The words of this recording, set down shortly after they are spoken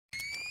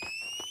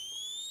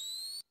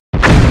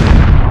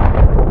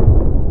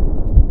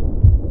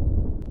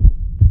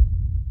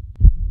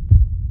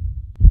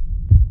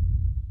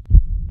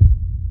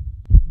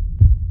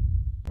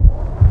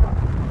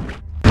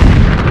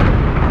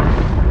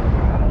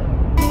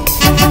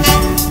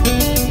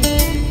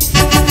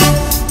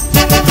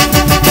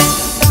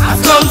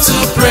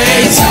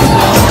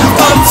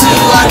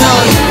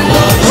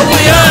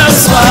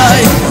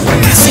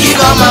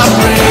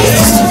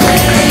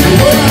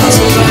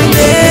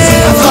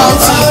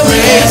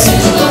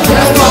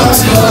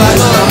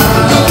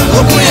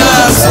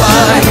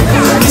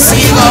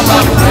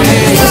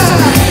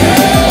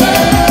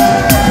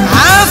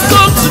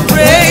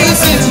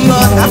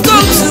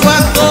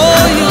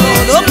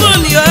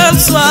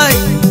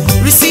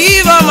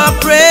my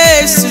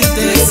praise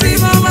today.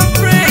 Receive all my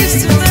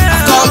praise today.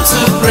 I've come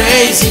to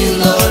praise you,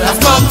 Lord. I've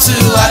come to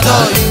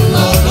adore you,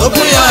 Lord.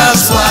 Open your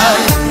arms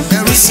wide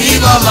and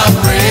receive all my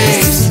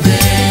praise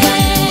today.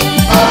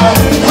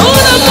 All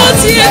I'm not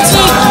here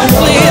to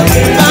complain.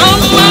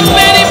 Found my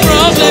many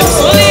problems.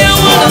 Only I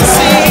wanna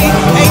see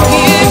and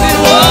give you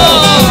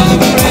all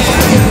the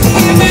praise.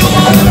 Give you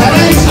all the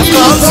praise. I've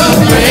come to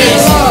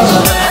praise you,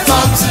 Lord. I've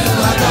come to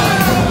adore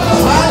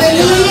you.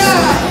 Hallelujah.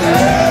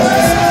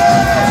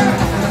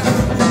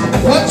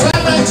 What a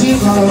mighty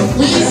God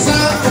we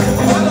serve.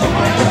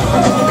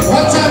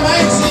 What a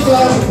mighty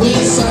God we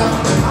serve.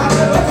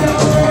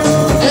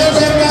 And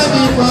there can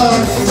be more.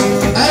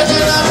 And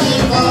there can be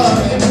more.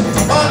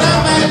 What a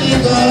mighty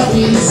God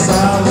we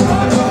serve.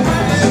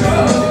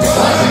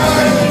 What a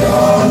mighty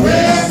God we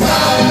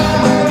serve.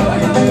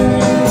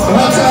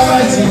 What a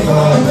mighty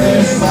God we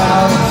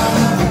serve.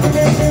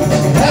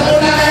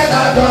 Heaven and earth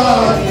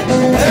adore you.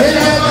 They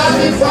never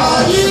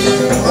before you.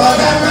 What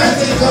a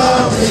mighty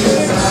God we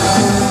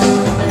serve.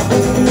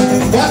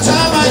 What a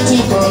mighty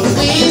God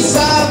we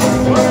serve.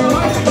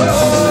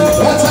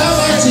 What a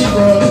mighty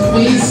God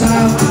we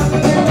serve.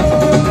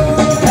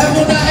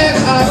 Heaven and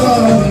earth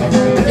adore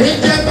you. They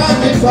never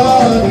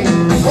before you.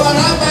 What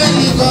a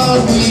mighty God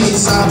we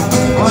serve.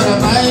 What a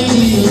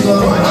mighty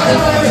God. What a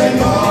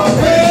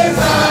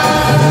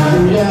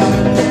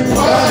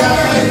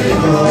mighty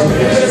God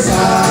we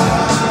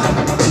serve.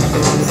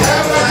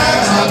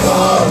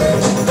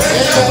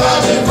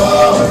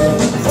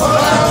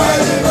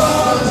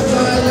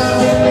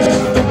 Hallelujah.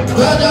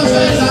 What a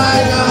mighty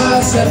God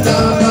we serve.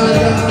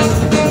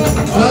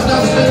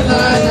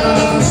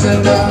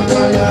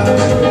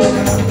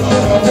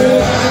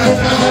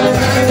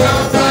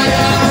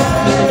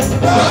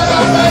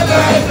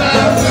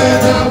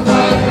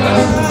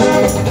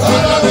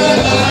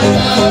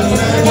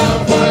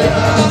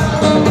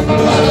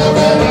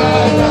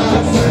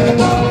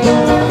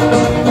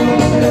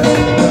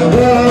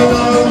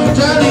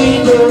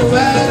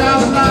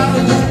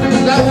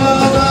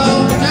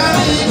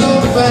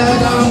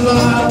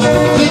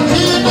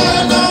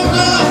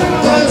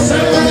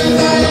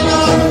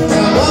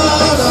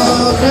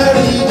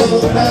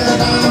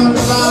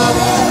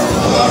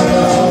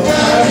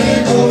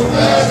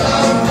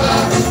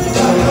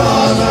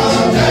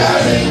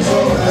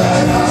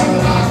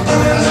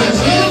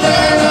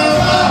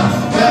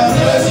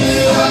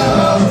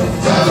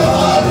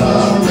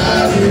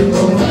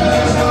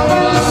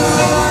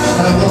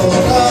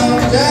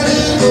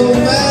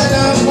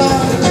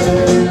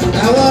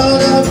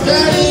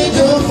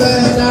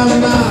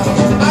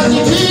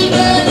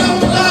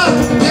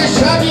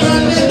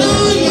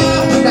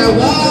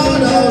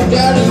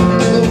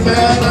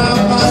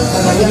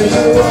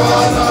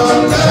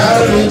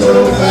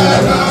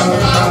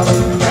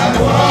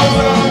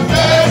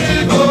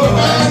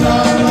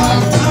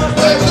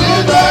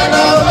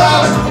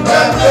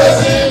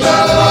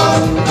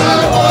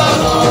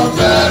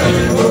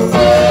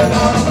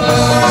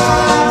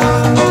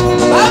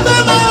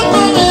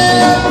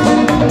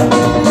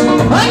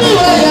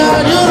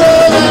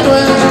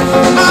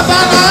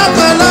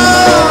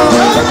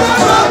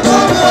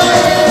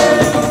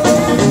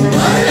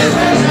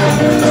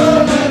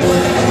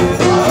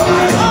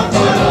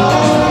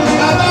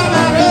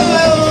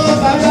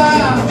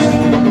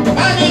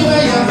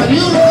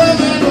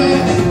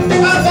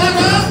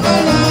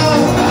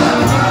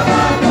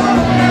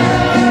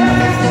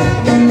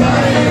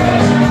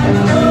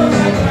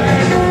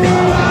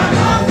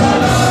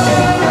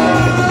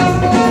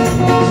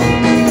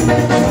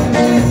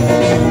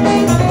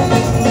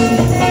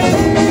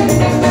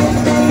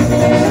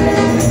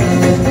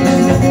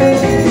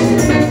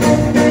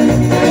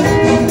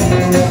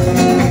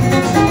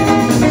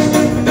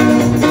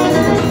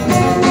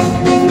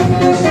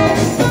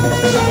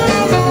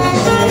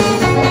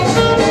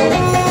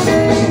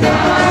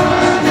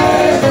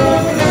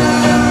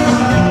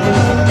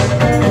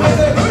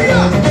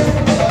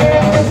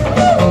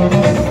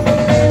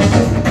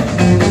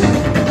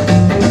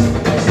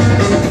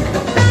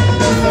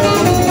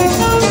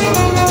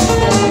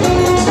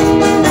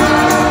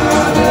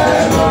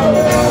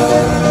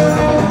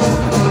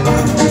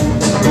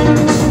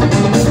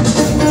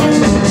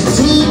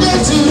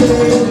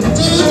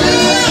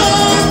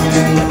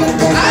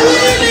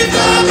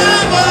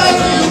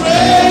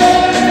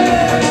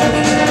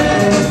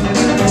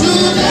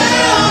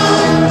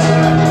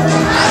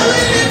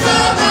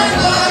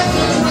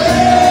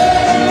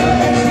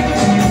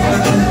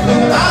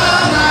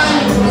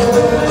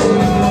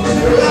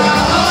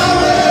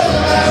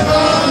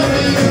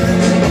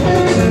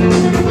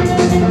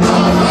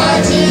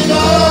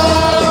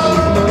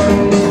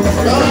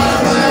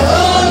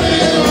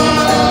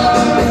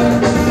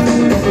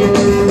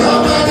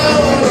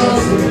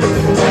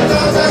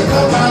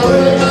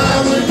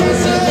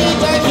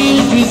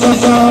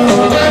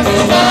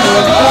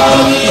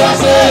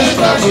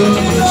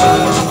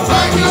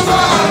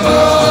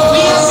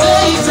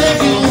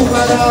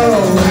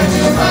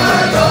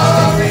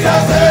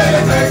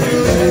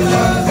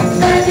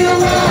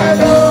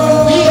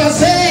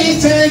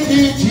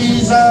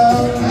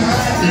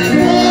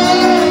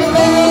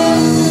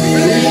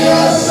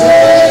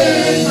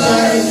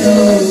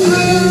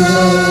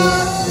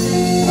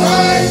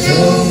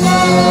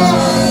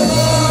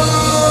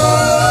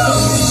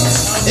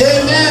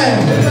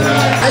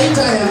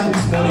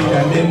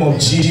 of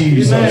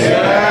Jesus.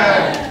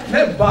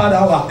 Let's bow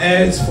our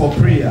heads for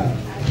prayer.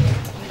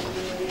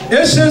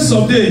 Ancients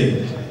of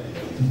days,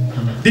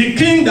 the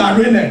King that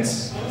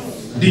reigneth,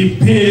 the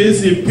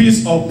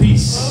peace of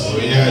peace.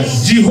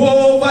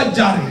 Jehovah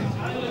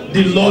Jireh,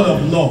 the Lord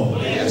of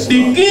lords,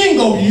 the King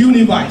of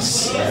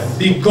universe,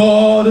 the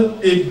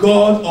God, a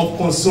God of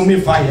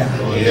consuming fire.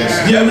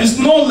 There is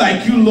none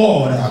like you,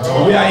 Lord.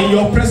 We are in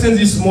your presence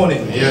this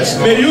morning.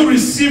 May you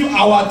receive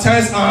our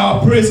thanks and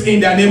our praise in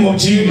the name of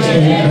Jesus.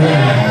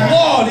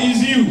 Lord, it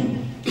is you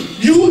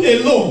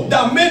alone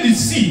that made the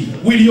sea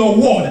with your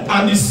word,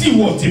 and the sea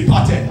was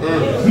departed.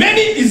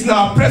 Many is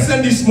now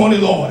present this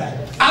morning, Lord.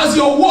 As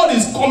your word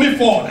is coming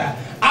forward,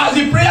 as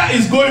the prayer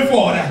is going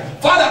forward,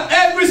 Father,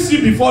 every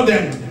sea before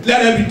them,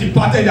 let it be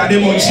departed in the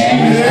name of Jesus.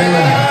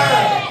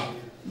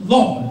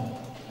 Lord,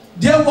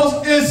 there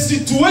was a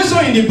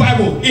situation in the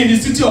Bible in the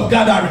city of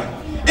Gadarene.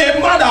 A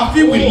man that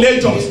filled with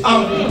legions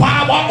and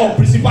power of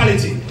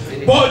principality.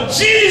 But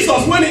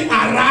Jesus, when he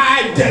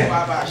arrived there,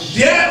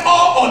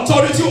 all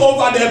authority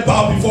over them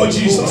bow before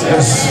Jesus.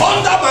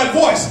 Under my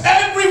voice,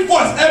 every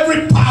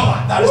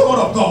power that is not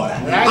of God,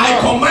 I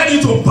command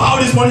you to bow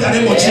this morning in the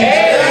name of Jesus.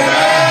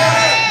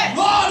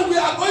 Lord, we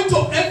are going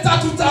to enter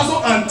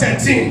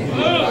 2013.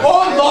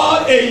 Oh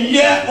Lord, a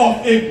year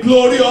of a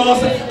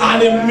glorious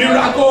and a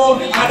miracle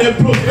and a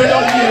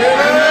prosperous year.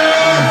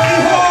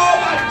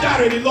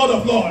 The Lord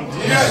of Lords.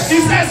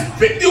 He says,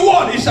 speak the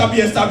word, it shall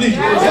be established.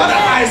 Father,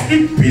 I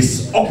speak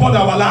peace upon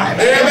our life.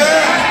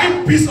 I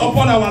speak peace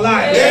upon our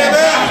life.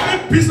 I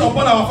speak peace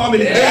upon our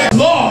family.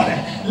 Lord,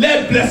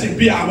 let blessing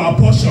be our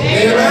portion.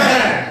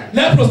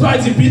 Let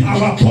prosperity be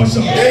our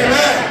portion.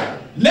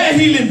 Let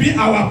healing be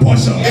our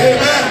portion.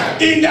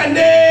 In the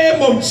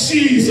name of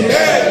Jesus.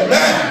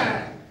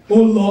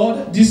 Oh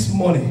Lord, this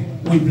morning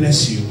we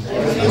bless you.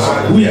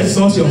 We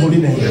exalt your holy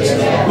name.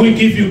 We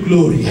give you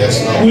glory.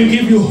 We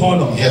give you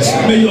honor.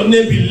 May your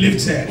name be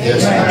lifted.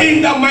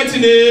 In the mighty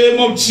name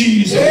of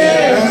Jesus.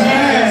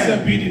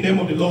 Blessed be the name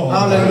of the Lord.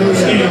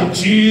 Hallelujah. In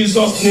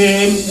Jesus'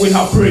 name we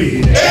have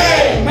prayed.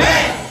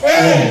 Amen.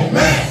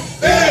 Amen.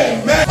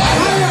 Amen.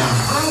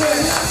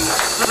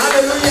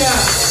 Hallelujah.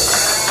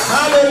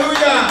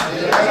 Hallelujah.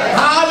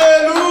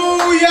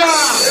 Hallelujah.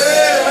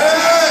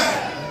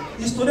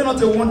 Is today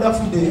not a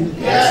wonderful day?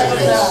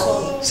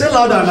 Yes. Say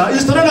louder now.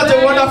 Is today not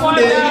a wonderful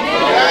day?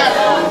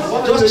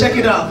 Yes. Just check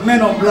it out.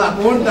 Men of black.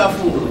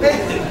 Wonderful.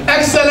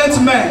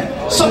 Excellent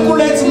men.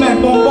 Succulent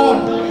men.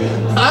 Bonbon.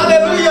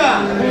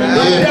 Hallelujah.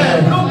 Look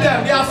them. Look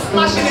them. They are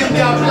flashing in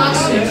their black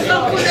suits.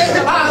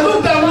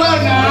 Look them well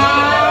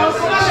now.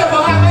 Flash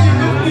your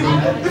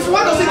hand. If you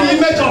want to see the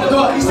image of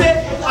God, he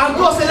said, and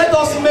God said, let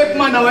us make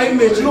man our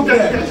image. Look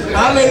there.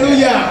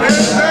 Hallelujah.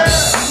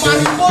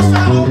 Mariposa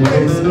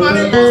always.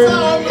 Mariposa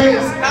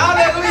always.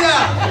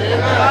 Hallelujah.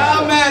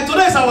 Amen.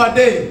 Today is our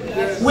day.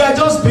 We are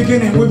just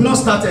beginning. We've not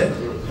started.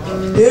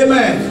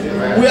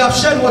 Amen. We have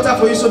shed water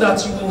for you so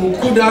that you will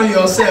cool down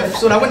yourself.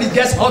 So that when it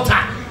gets hotter,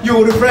 you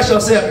will refresh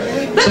yourself.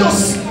 Let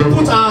us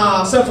put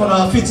ourselves on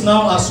our feet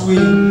now as we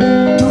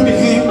do the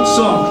hymn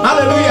song.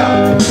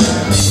 Hallelujah.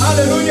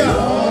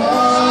 Hallelujah.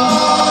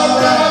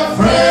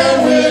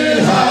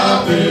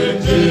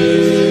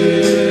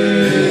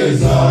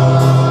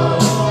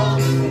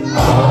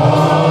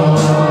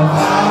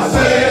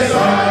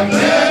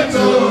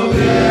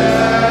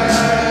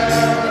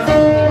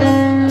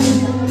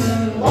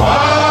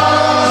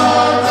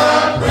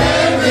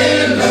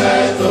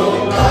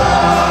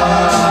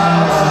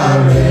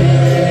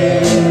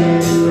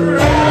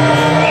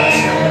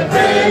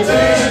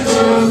 Everything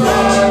to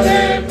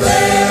God.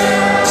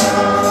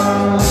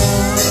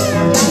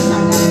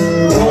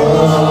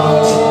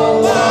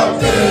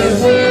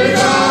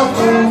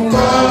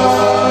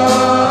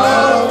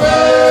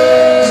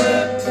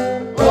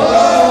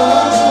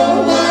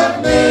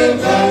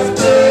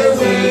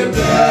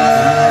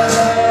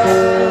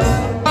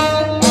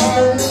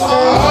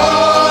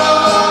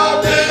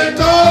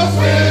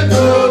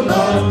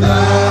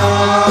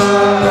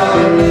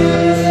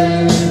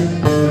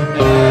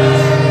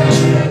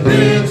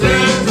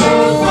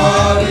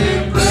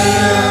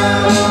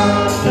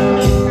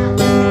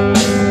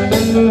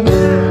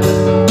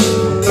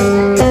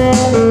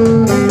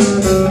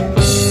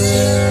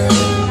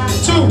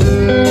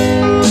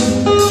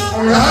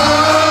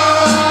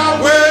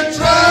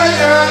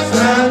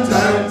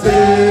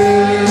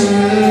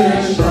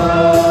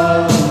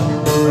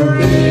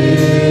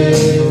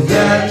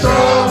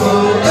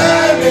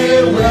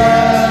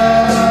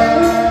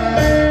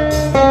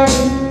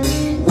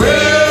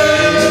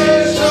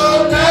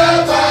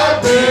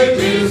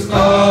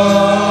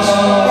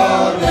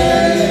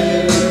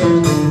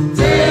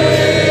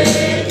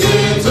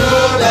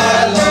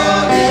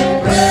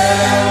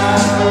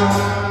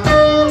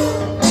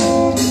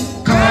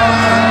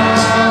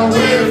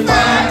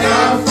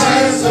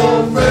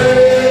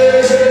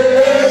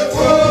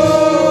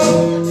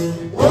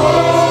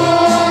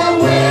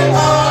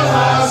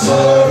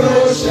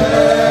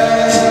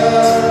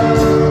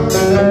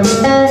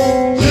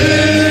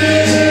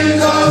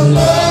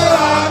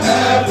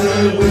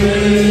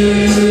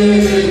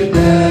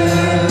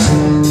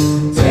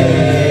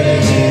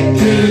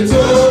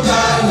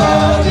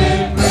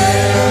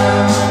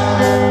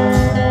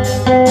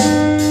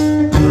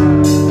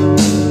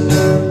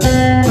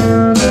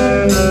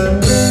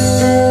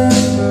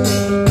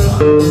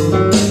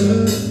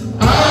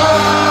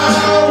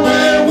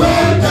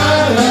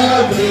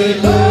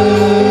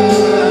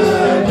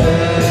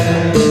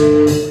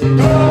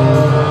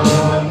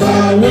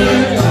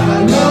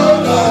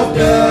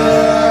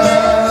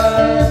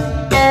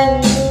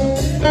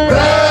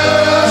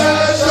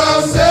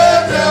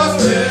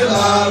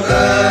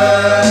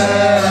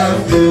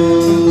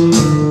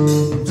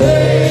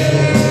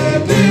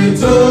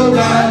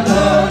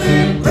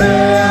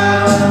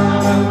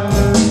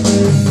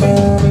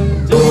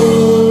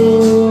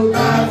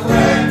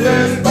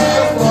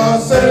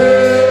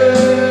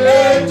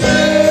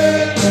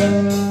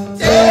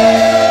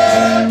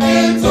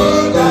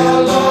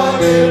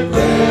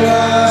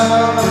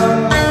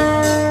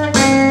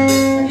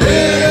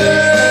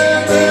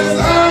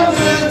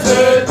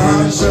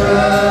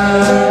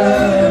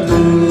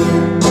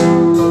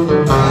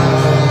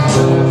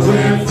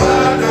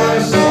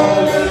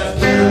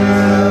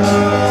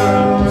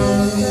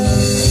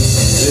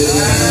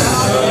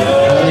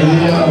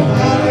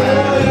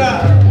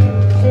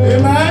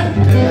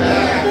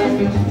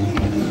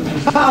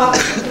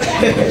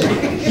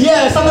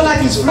 Yeah,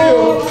 satellite is free.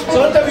 So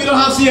don't tell me you don't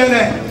have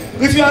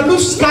CNN. If you are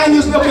loose Sky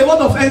News, okay, what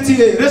of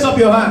NTA? Raise up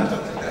your hand.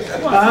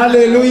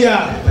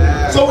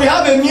 Hallelujah. So we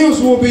have a news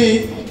we'll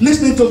be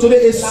listening to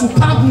today, a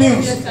superb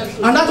news.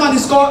 And that one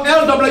is called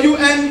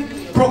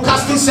LWN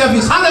Broadcasting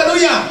Service.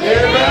 Hallelujah.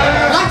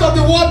 Light of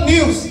the World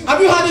News.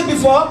 Have you heard it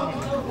before?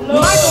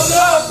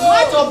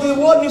 Light of the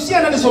World News.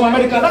 CNN is from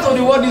America. Light of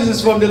the World News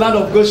is from the land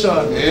of Goshen.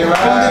 From the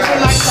True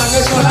Light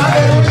Salvation.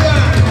 Hallelujah.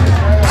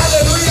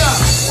 Hallelujah.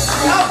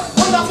 We have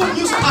wonderful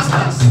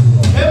newscasters.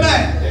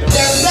 Amen.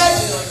 They led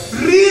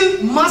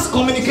real mass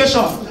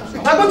communication.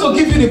 I'm going to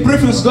give you the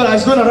briefings God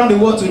is going around the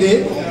world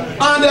today.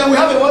 And we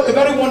have a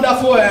very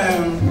wonderful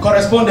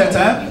correspondent,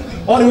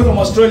 all the way from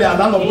Australia,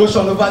 land of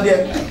Goshen over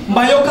there.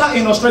 Mayoka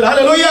in Australia.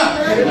 Hallelujah.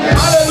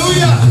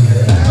 Hallelujah.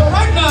 So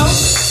right now,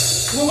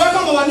 we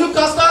welcome our new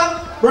caster,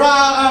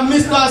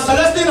 Mr.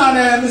 Celestine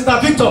and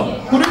Mr. Victor.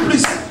 Could you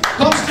please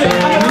come straight?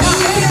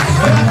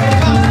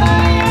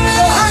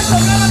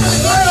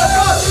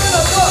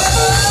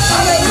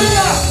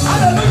 Hallelujah.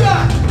 Hallelujah.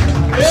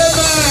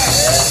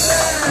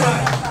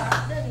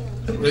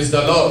 Amen. Praise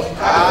the Lord.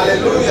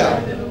 Hallelujah.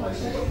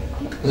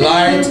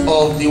 Light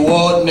of the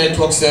World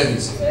Network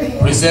Service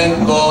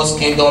present God's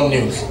Kingdom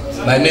News.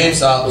 My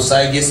names are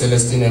Osaige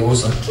Celestine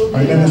Ewosa.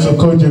 My name is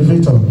Okoje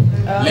Victor.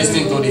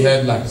 Listening to the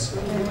headlines.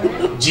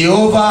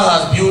 Jehovah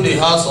has built a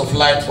house of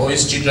light for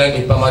his children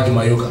in Pamadi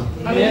Mayoka.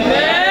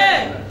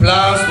 Amen.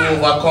 Plans to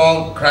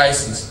overcome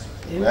crisis.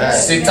 Amen.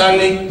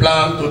 Satanic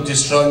plan to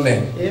destroy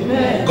men.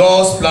 Amen.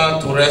 God's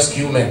plan to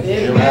rescue men.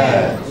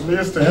 Amen.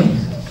 Listen.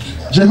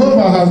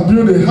 Jehovah has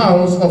built a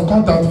house of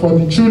contact for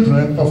the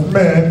children of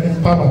men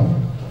in Pama.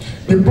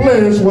 The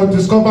place was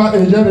discovered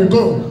a year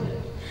ago,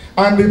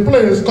 and the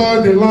place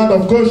called the land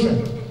of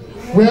Goshen,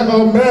 where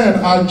all men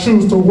are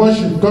chosen to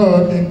worship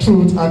God in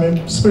truth and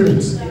in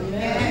spirit.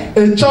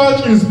 A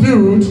church is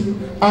built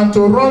and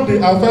to run the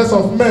affairs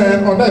of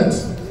men on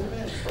earth.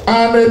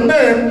 And a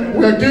name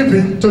were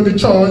given to the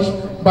church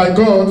by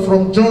God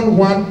from John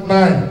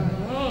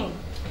 1:9.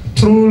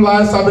 True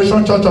Light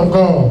Salvation Church of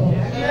God.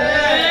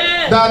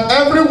 That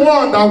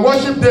everyone that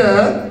worship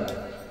there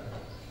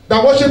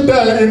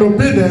in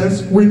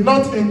obedience will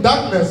not in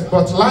darkness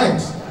but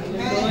light.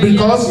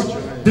 Because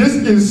this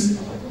is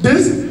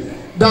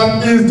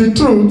the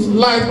truth,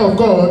 light of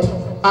God,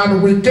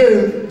 and we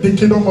gain the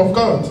kingdom of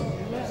God.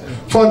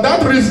 For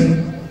that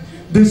reason,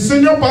 the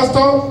senior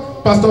pastor,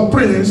 Pastor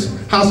Prince,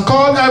 has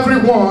called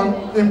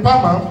everyone in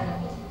Pama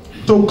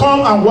to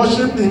come and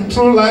worship in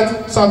True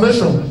Light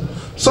Salvation,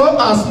 so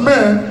as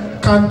men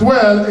can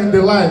dwell in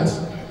the light.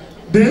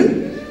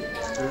 The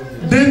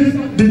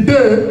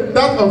day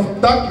that of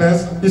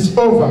darkness is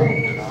over.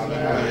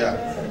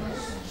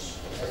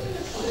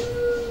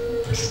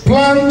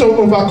 Plan to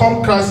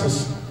overcome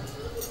crisis.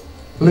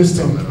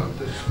 Listen.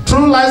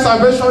 True Light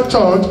Salvation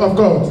Church of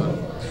God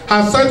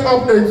has set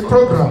up a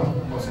program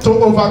to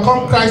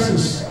overcome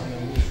crisis.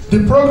 The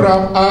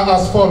program are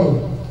as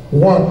follows.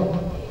 1.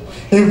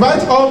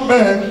 Invite all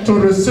men to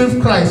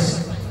receive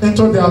Christ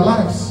into their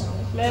lives.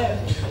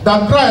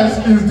 That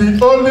Christ is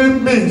the only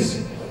means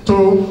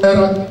to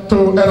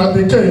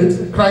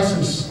eradicate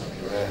crisis.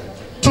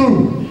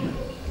 2.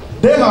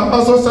 They have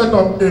also set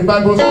up a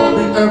Bible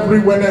study every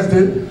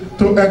Wednesday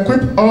to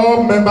equip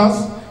all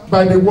members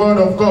by the word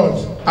of God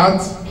at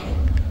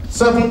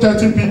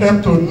 7:30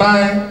 p.m. to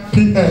 9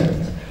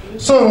 p.m.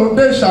 So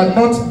they shall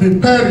not be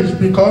perished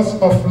because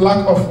of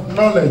lack of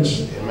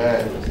knowledge.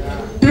 Amen.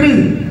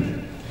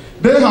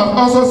 3. They have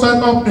also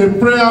set up a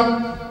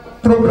prayer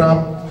program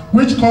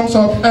which comes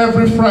up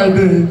every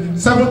Friday,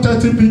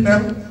 7:30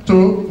 p.m.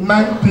 to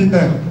 9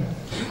 p.m.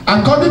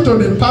 According to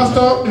the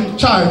pastor in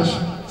charge,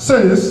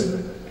 says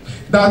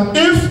that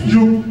if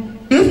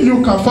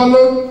you can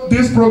follow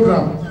this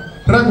program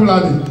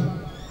regularly,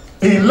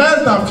 in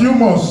less than few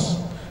months,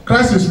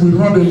 crisis will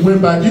run away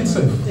by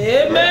itself.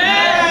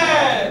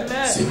 Amen.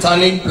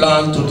 Satanic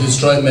plan to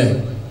destroy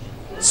men.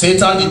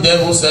 Satan the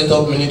devil set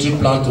up military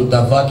plan to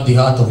divert the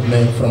heart of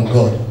men from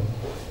God.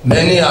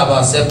 Many have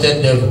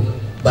accepted devil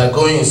by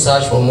going in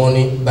search for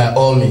money by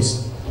all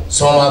means.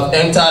 Some have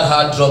entered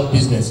hard drug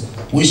business,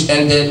 which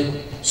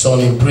ended some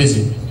in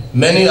prison.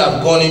 Many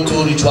have gone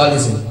into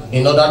ritualism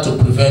in order to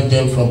prevent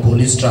them from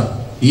police trap.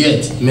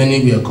 Yet,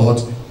 many were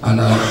caught and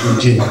are in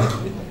jail.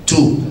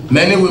 2.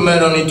 Many women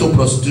run into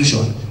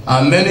prostitution,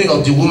 and many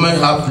of the women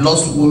have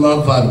lost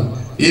woman value,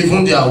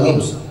 even their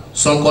wombs.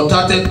 Some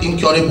contracted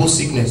incurable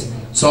sickness.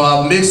 Some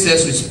have made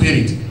sex with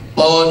spirit,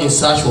 all in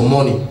search for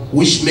money,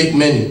 which make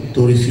many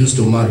to refuse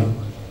to marry.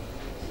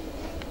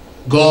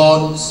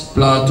 God's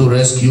plan to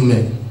rescue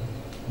men.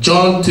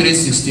 John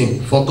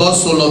 3:16. For God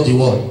so loved the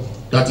world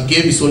that he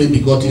gave his only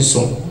begotten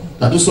Son,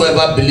 that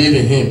whosoever believe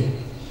in him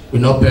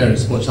will not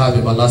perish but have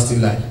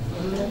everlasting life.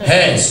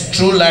 Hence,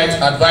 True Light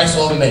advise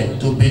all men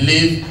to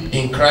believe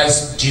in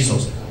Christ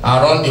Jesus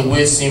and run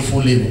away sinful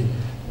living.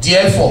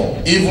 Therefore,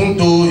 even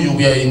though you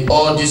were in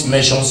all this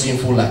mentioned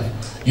sinful life,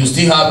 you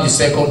still have the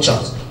second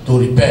chance to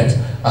repent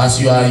as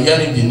you are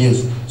hearing the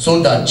news, so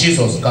that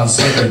Jesus can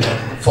save you.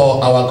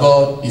 For our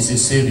God is a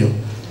Savior.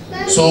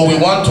 So we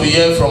want to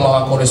hear from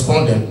our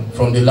correspondent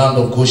from the land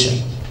of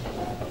Goshen.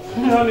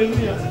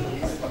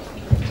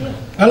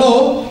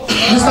 Hello,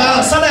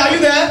 Mr. Saleh, are you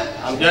there?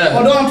 I'm there.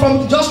 Although I'm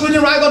from just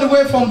reading right all the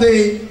way from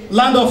the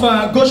land of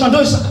Goshen.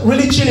 Though it's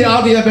really chilly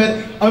out here,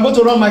 but I'm going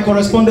to run my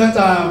correspondent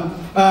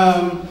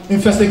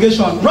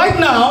investigation. Right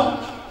now,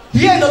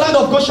 here in the land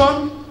of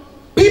Goshen,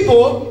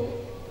 people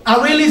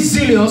are really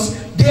zealous.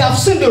 They have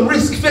seen the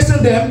risk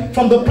facing them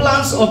from the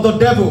plans of the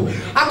devil.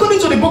 According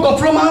to the book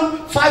of Romans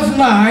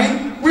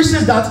 5:9, which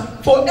says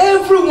that for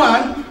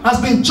everyone has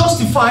been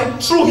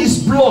justified through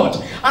his blood,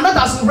 and that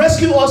has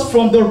rescued us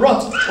from the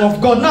wrath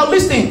of God. Now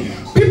listen,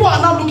 people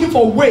are now looking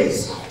for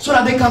ways so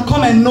that they can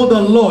come and know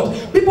the Lord.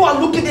 People are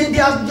looking, they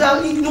are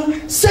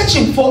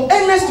searching for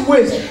earnest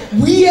ways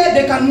where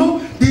they can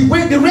know the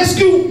way, the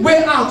rescue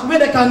way out, where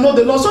they can know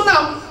the Lord. So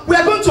now we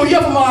are going to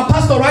hear from our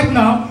pastor right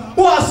now,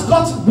 who has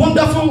got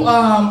wonderful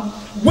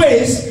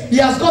ways. He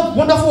has got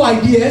wonderful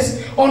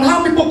ideas on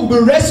how people could be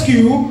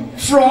rescued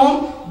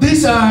from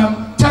this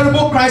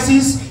terrible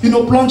crisis,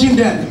 plunging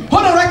them.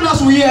 Hold on right now,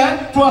 so we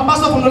hear from our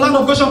pastor from the land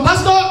of Goshen.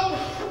 Pastor,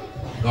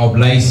 God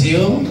bless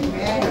you.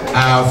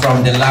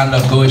 From the land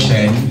of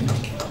Goshen,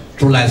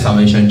 True Life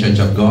Salvation Church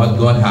of God,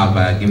 God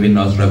have given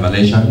us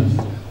revelation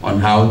on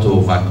how to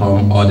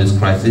overcome all this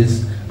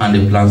crisis and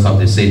the plans of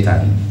the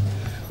Satan.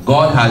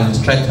 God has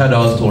instructed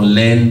us to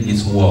learn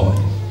His word.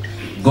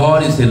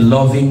 God is a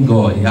loving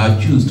God. He has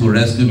chosen to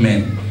rescue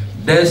men.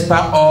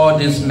 Despite all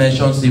this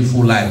mentioned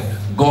sinful life,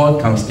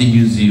 God can still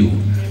use you.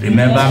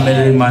 Remember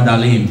Mary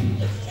Magdalene?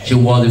 She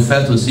was the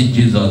first to see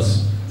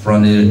Jesus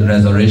from the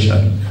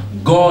resurrection.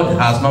 God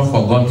has not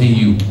forgotten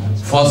you.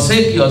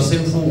 Forsake your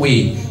sinful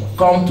way.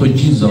 Come to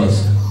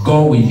Jesus.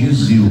 God will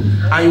use you.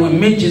 And you will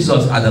meet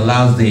Jesus at the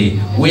last day.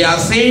 We are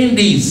saying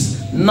this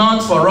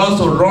not for us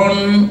to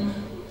run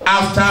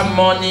after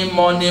money.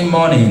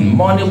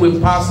 Money will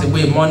pass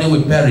away. Money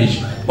will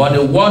perish. But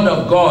the word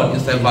of God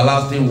is the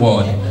everlasting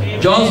word.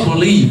 Just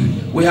believe.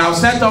 We have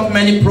set up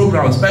many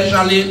programs,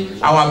 especially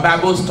our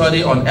Bible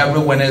study on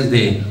every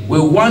Wednesday. We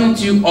want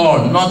you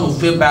all not to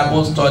fail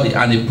Bible study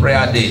and the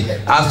prayer day.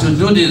 As you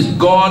do this,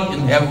 God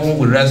in heaven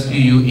will rescue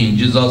you in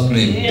Jesus'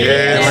 name.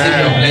 Receive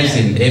your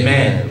blessing.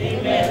 Amen.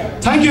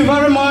 thank you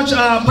very much,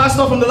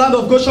 Pastor from the land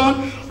of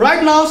Goshen.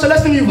 Right now,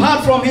 Celestine, you've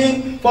heard from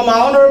him, from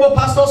our honorable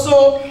pastor.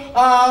 So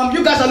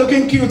you guys are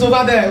looking cute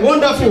over there.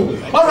 Wonderful.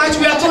 All right,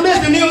 we are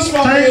today's the news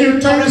from Thank you,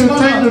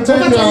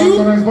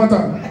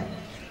 correspondent.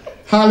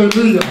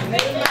 Hallelujah.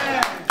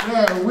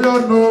 Yeah, we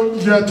all know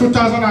year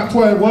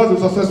 2012 was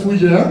a successful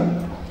year.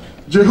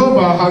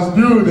 Jehovah has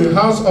built a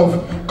house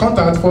of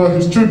contact for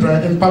his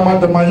children in Palma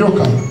de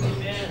Mallorca.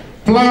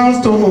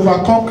 Plans to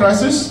overcome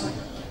crisis,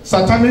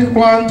 satanic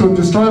plan to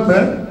destroy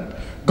men,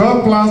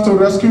 God plans to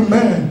rescue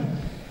men.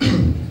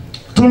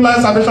 True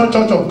Life Salvation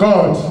Church of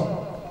God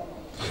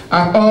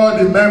and all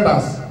the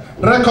members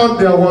record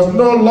there was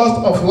no loss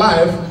of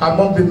life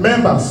among the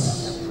members.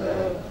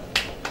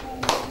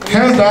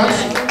 Hence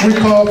that we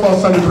call for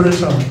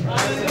celebration.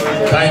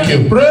 Thank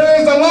you.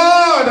 Praise the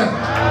Lord.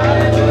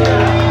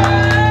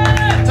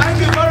 Thank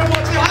you very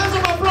much. Hands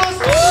of applause.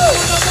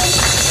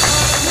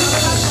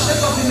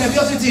 Shake off the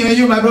nervosity in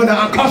you, my brother,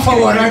 and come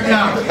forward right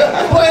now.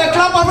 Put a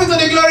clap of it to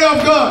the glory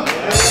of God.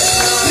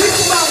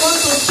 This man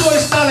wants to show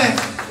his talent.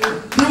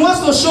 He wants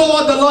to show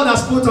what the Lord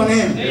has put on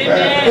him.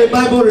 Amen. A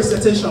Bible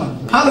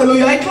recitation.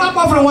 Hallelujah. A clap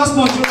offering once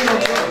more, children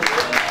of God.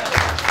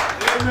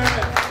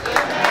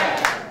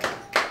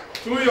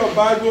 Through your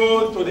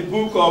Bible to the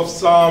book of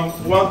Psalm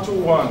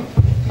 121.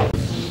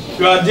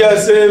 You are there,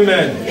 say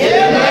amen.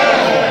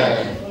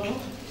 Amen.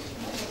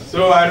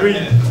 So I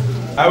read,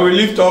 I will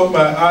lift up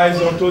my eyes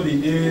unto the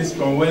hills,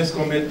 from whence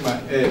cometh my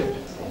help.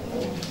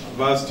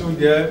 Verse 2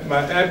 there,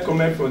 my help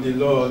cometh from the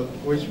Lord,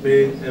 which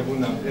made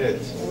heaven and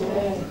earth.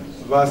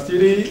 Verse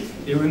 3,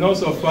 he will not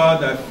suffer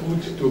thy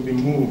foot to be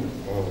moved.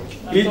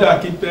 He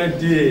that keepeth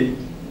thee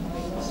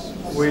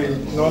will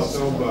not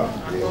slumber.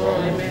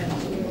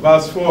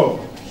 Verse 4,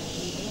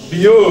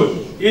 behold,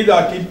 he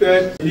that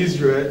keepeth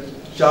Israel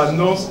shall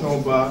not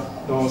slumber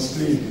nor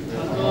sleep.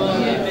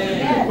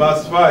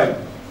 Verse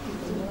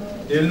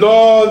 5, the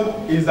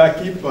Lord is thy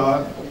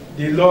keeper,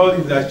 the Lord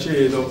is thy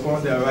shade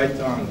upon thy right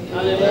hand.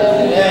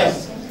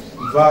 Yes.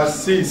 Verse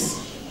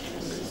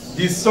 6,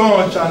 the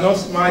sun shall not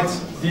smite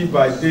thee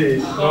by day,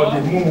 nor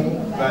the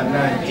moon by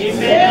night.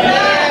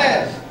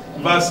 Amen.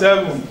 Verse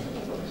 7,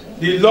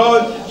 the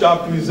Lord shall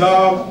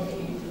preserve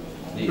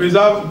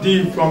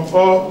thee from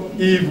all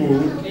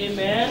evil.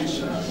 Amen.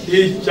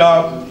 He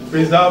shall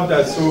preserve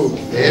thy soul.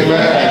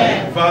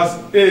 Amen. Verse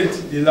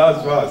 8, the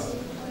last verse.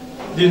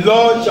 The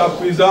Lord shall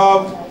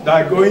preserve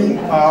thy going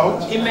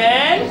out.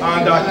 Amen.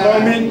 And thy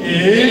coming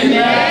in.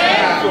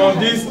 Amen. From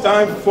this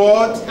time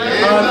forth.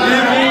 Amen. And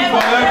even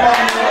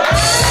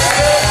forevermore.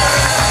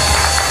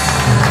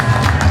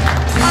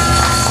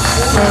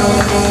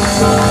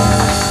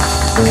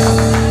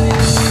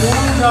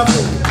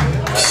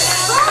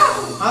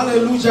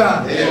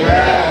 Hallelujah.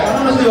 I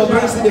don't know if your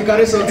parents they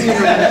carry something.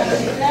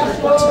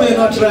 Spain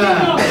not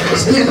try.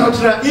 Spain not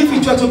try. If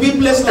you try to be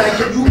placed like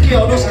UK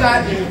or those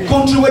kind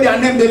country where their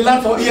name they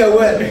land for here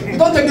well, you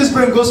don't take this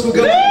brain go school.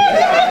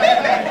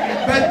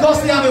 But God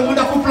still have a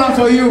wonderful plan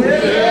for you.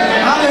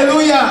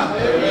 Hallelujah.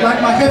 Like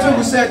my captain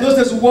who said, those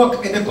days who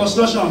work in the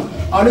construction,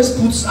 I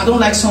don't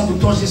like some to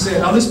touch this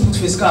head. I always put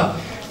face cap.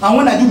 And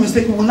when I do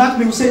mistake, people will knock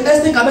me, will say, let's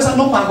think cabeza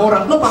no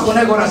pagora,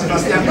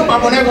 Sebastian, no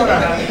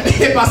pagora.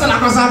 Pasa la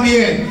cosa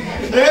bien.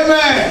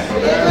 Amen.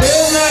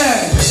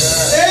 Amen.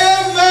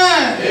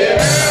 Amen.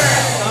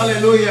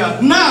 Hallelujah.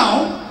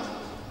 Now,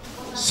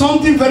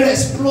 something very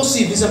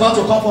explosive is about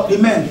to come for the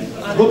men.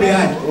 Go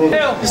behind.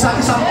 It's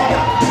an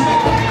order.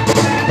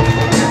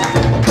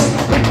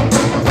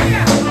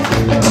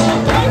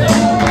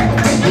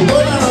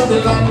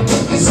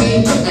 You see,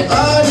 and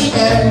all the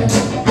air,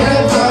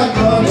 wherever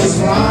God is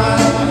right.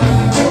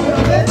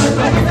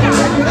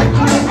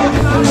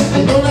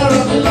 You don't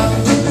know the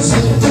land, you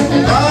see,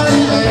 and all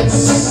the air,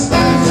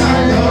 wherever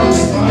God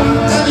is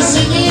right. Now you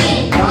sing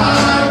it,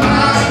 why,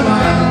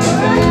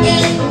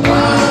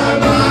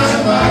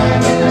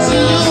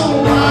 see you,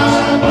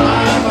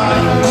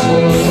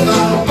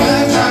 now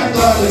wherever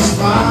God is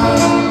right.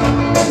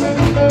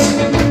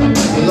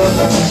 The Lord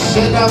of the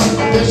shake up,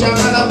 the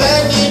shakana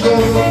baby go.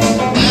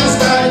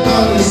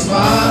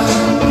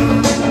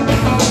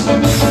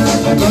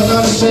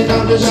 God is shake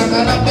up the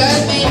shakana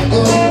baby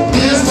go.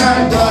 This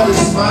time God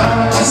is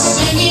mine. I'm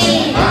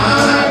singing,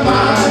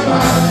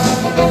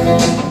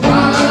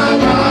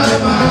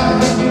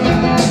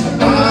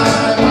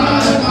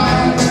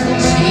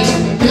 see,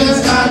 this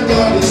time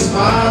God is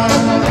mine.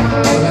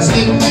 When I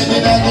sleep in the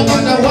night, you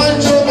wonder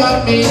what you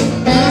about me.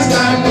 This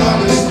time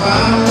God is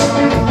mine.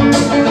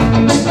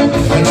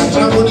 When I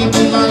travel in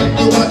the night,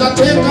 you want to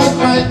take up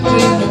my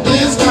dream.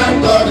 This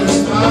time God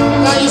is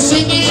mine. Now you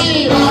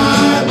singing,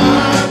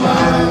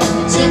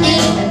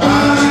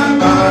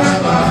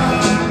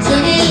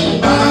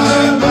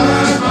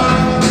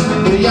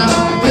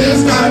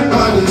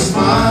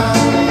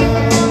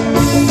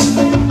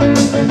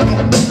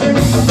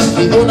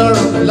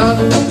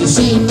 you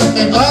see,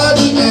 and all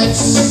the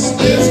ends,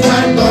 this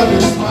time God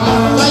is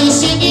mine. Are you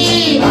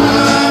singing?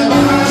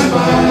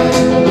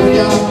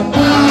 Hallelujah,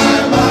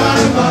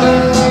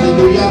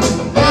 hallelujah,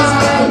 this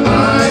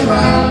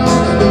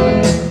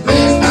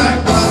time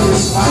God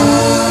is mine.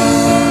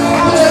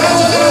 Put your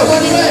hands together for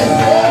the man.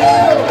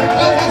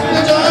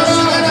 Put your hands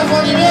together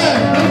for the man.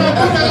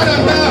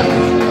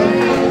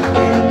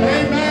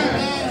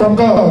 From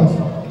God.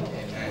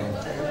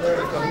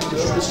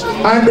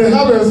 And they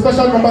have a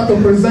special number to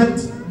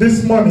present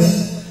this morning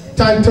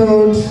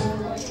titled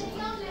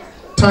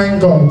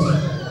Thank God.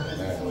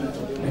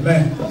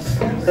 Amen.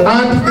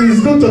 And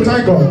it's good to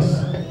thank God.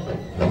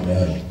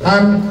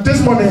 And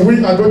this morning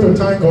we are going to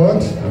thank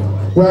God.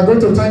 We are going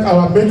to thank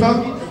our Maker.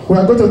 We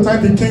are going to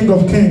thank the King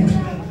of Kings.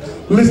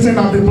 Listen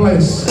and be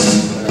blessed.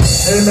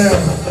 Amen.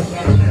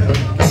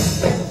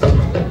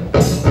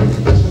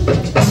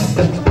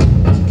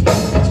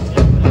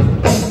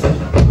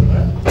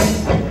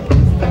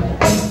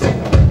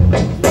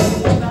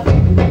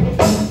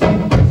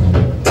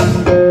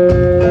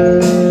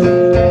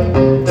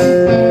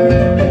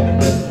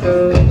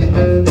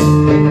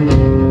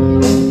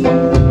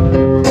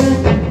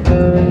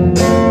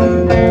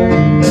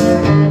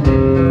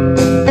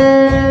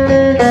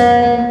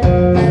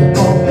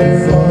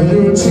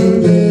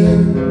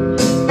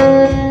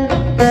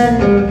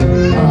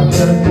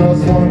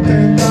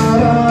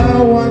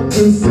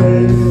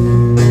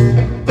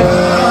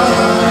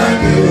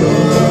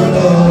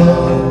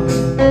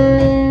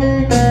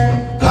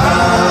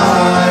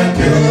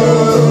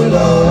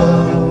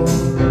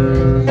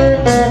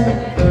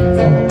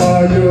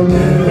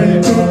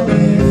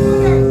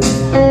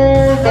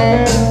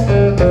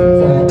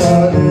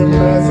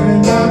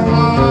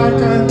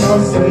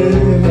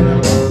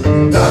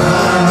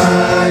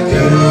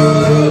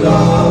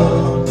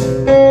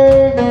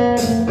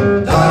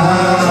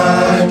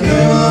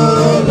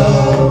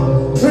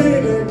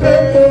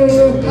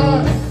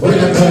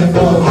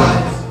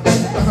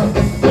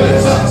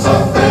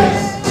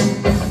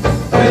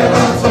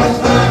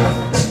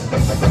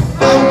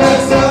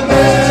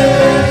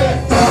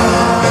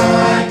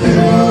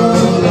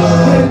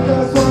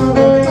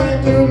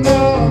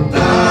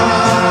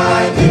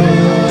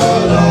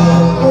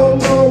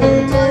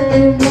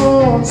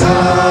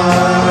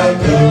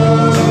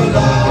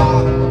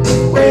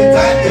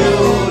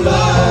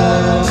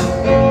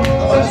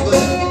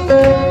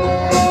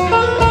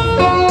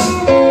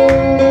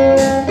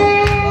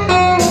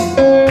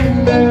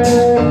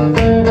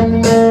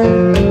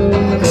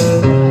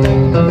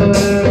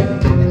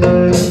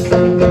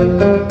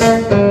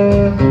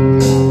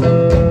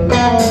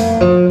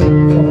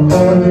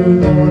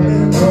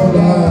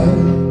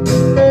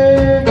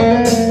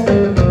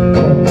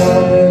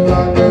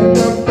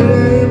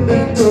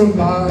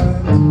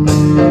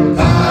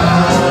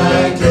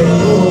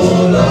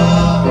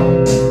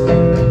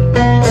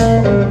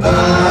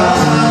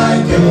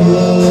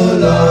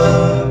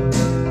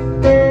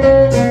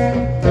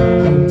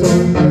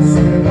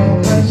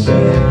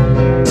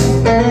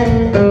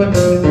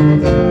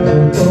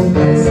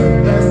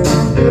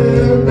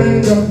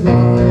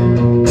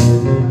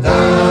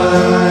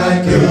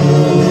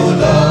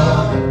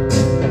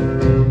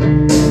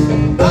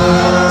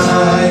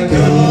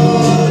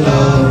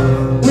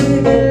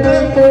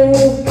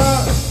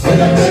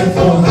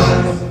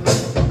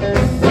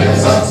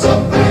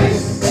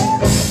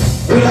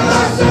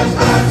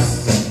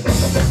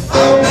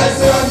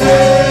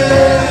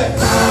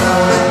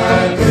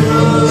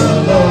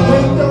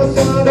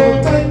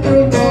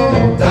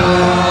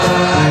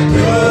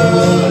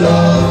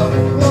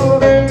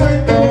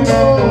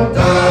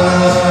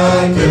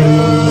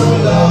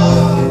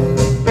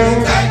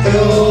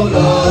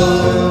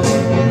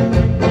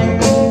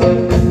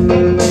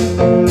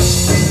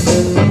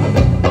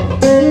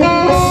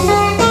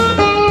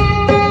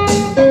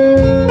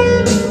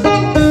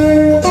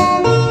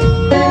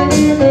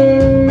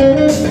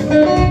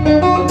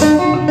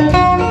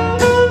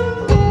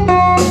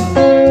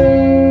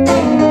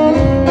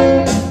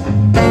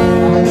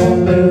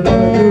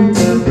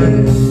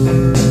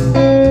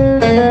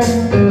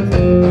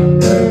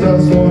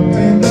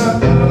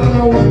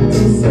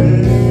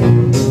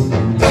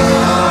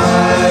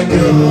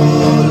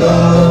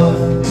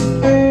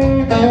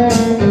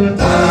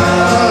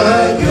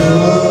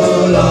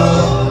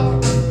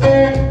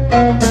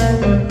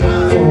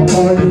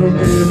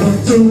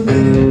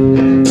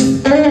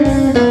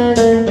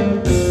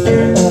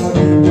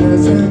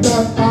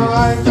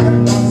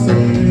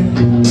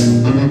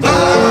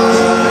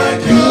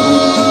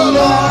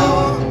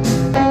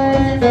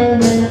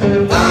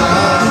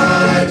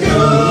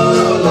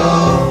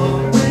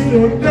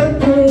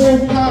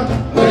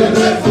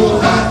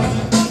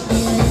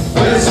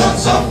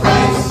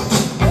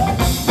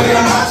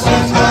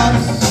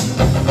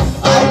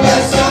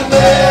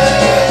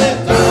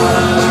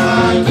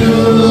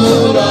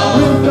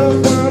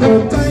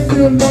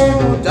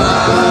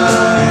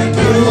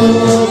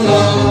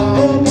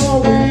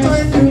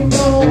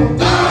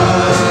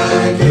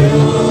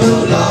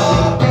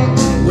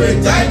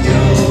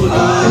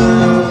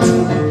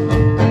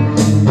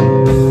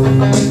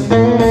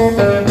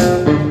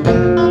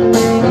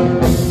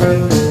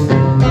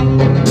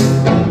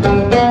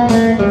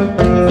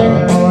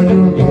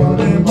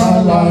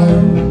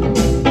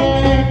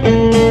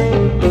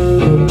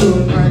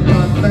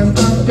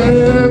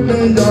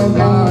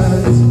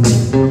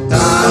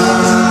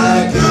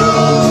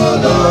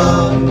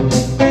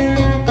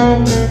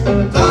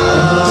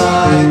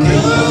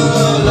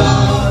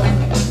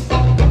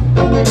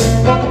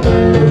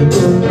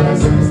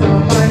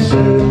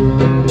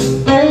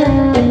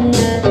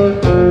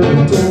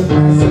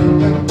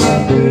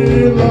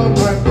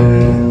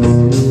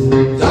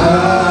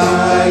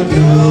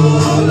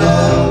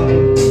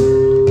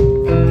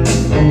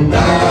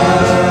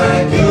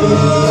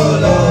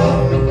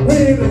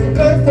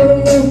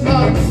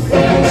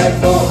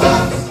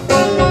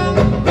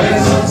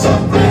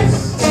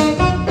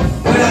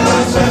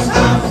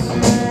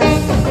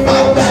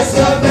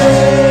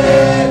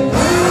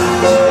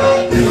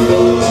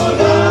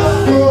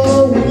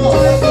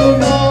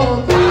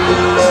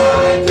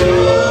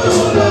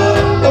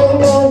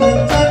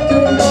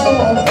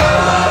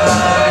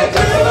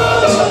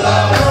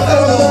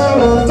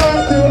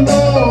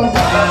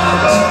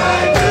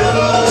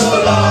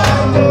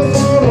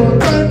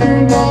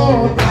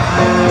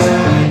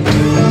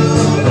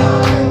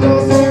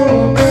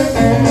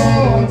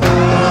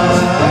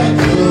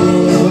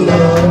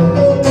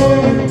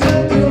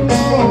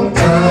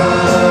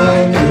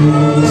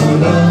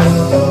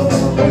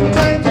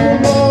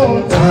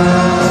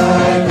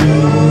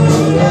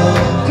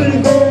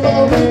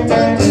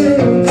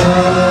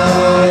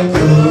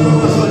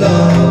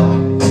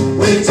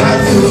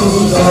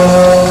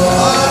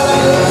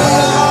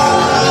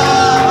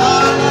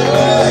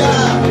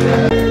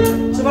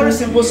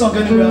 song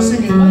anyway. I'll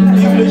sing it in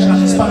English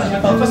and in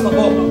Spanish. But first of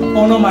all,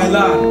 honor my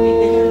land.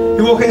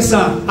 You can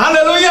sing.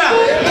 Hallelujah!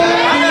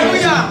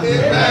 Hallelujah!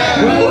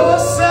 Well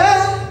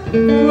said,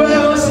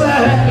 well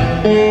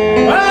said.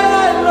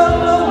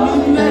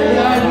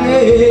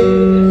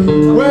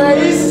 Where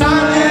is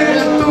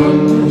standing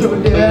to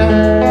there?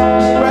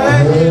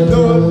 Where you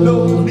don't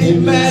know the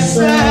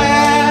message.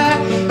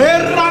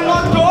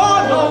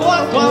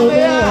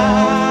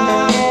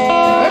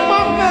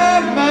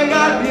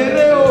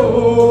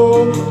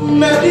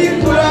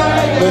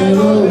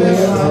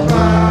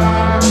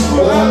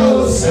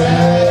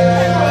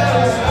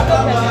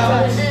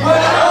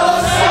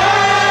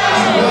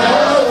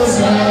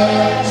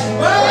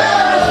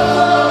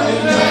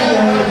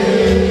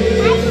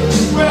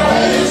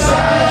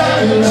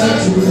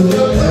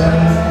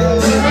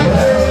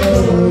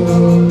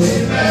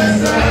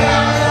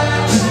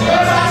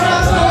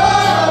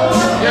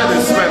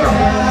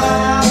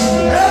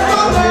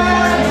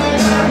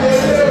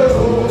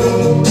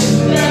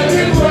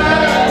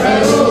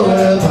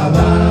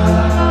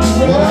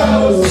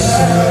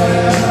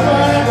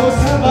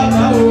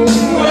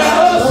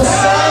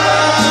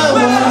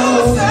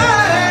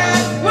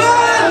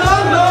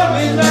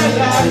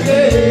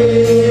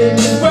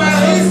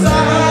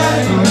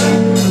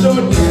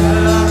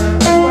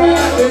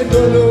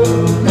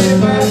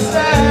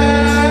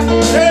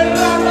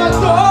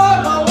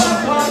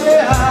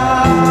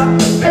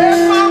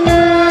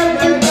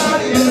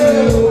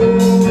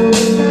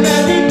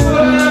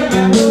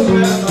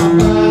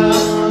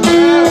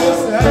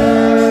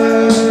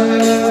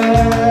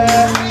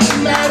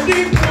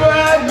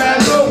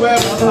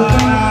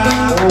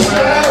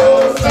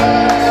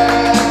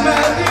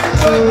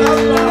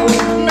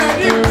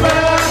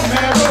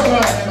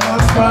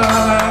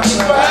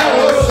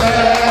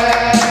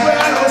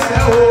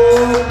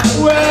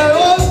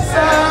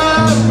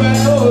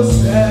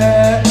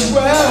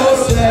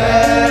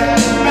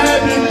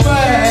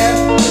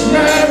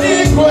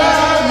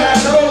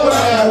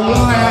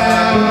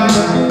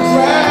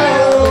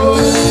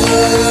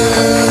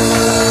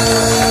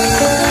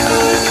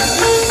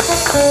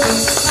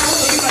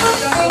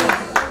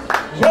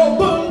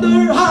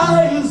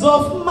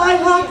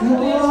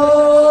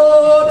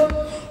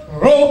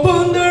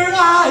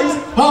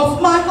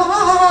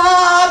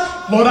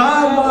 Lord,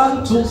 I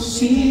want to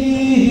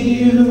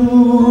see you.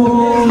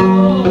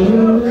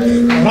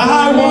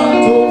 I want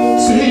to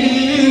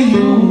see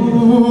you.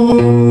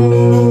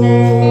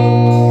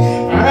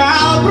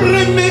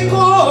 Abre mi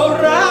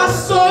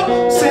corazón,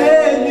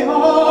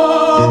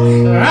 Señor.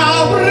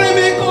 Abre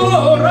mi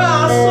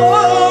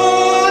corazón.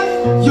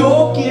 Yo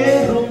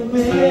quiero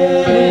ver.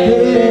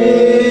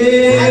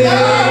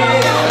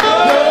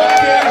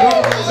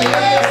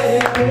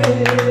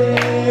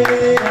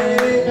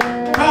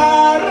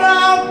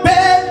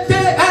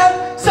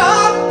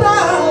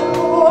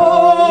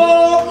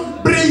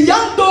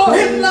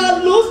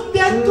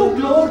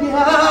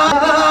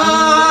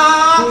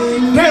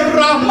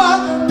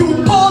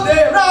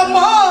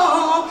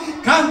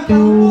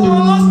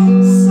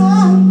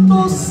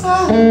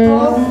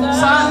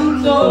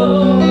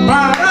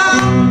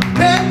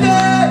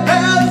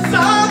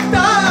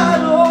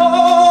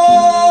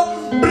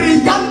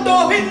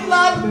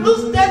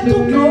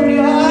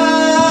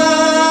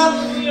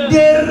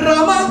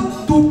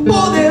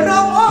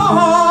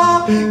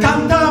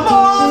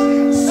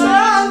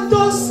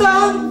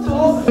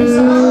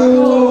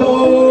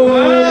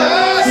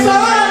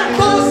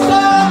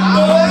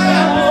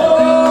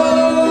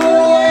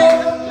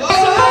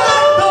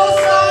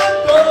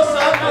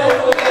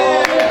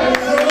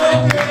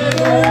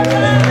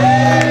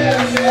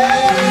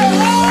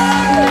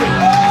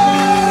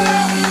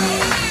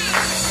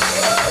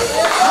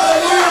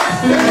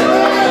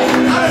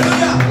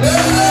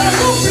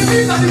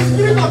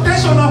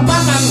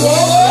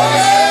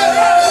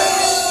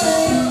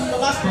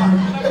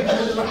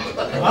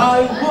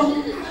 I will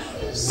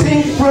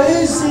sing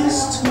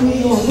praises to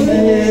your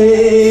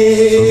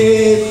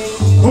name.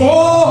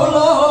 Oh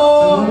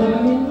Lord,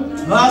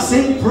 I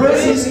sing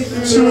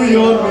praises to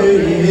your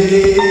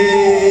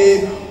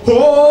name.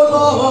 Oh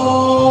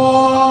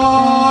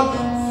Lord,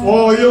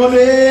 for your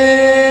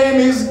name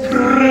is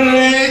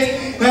great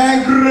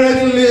and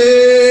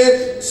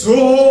greatly to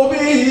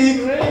be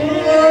praised.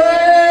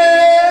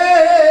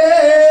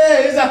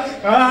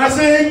 I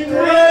sing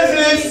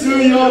praises to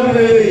your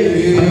name.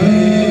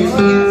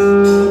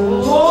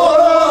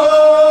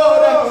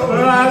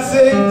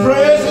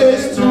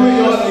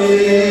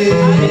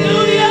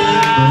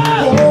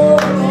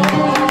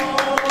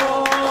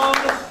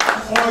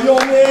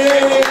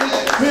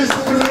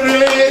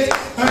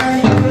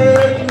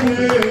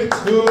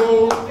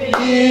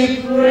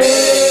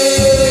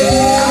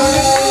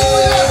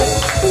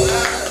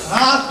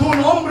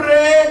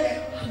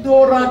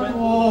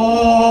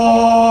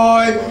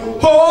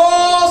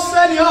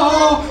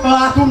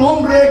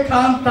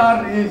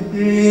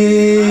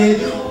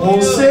 Oh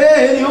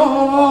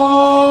Señor,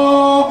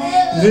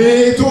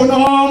 y tu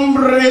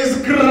nombre es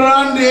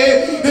grande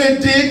y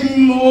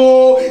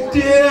digno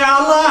de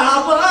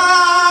alabar.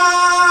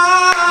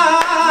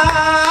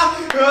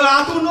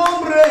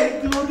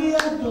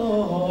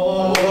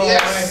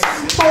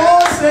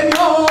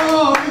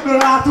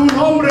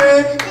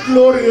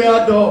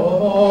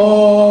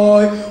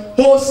 doy,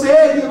 oh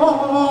Señor.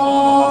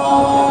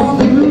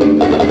 Tu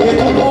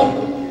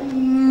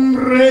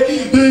nombre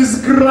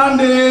es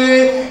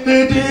grande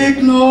y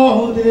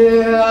digno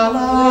de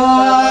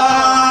alabar.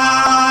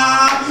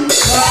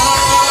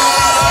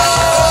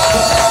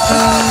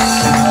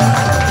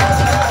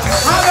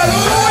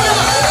 Hallelujah!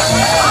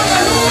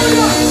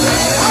 Hallelujah!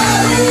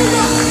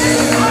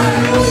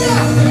 Hallelujah!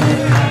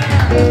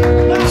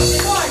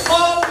 Before I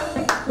call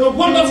the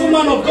wonderful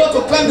man of God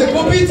to climb the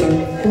pulpit,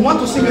 we want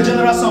to sing a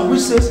general song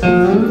which says,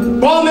 Bome,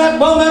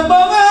 bome,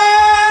 bome,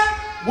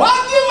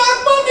 waki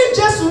makboni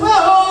Jesu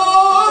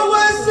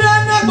always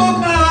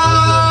negoka.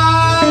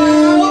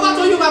 Over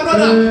to you, my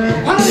brother.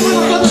 Hand the man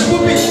of God to the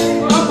pulpit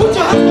and put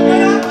your hands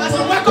together as a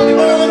welcome the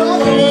man of God.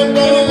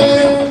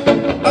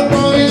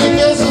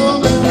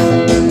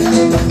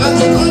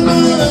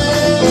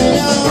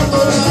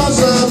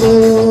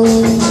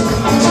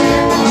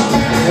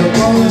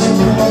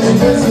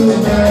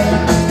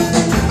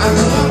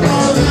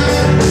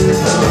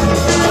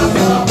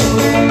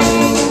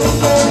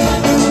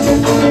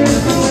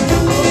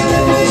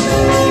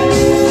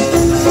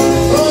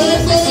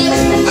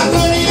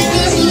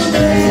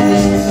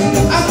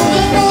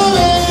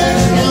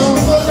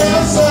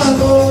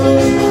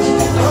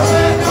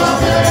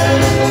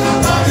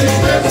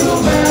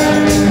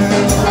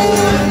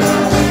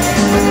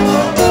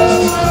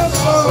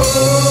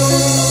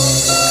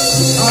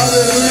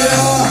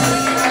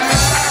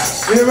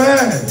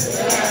 Amen.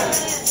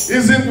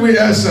 Isn't we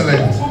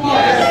excellent?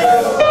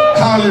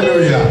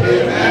 Hallelujah.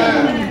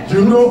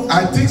 You know,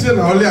 I think that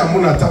only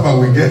Amuna Taba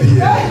will get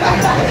here.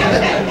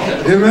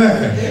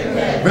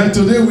 Amen. But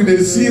today we dey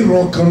see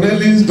Rock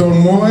Cornelis, Don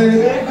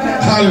Moy,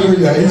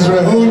 hallelujah,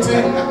 Israel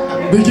Houghton,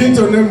 begin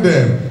to name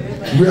them.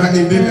 We are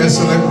indeed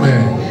excellent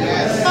men.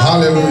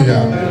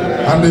 Hallelujah.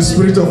 And the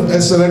spirit of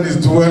excellence is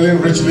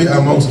dwelling richly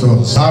amongst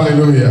us.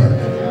 Hallelujah.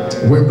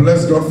 We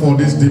bless God for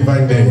this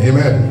divine day.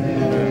 Amen.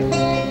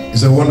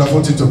 It's a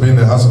wonderful thing to be in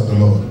the house of the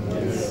Lord.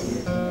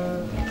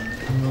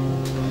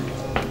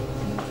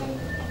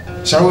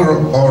 Shall we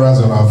all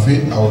rise on our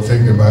feet? I will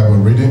take the Bible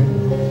reading.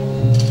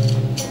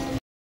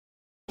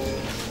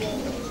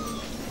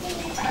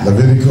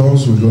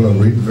 Leviticus, we're going to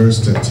read verse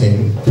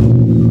 13,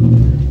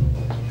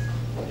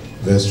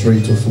 verse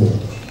 3 to 4.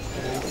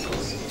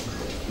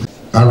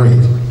 I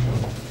read.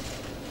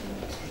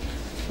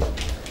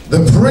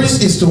 The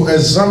priest is to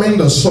examine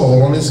the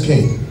soul on his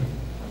skin.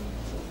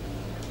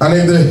 And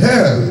if the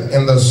hair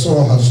in the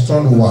sore has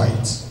turned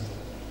white,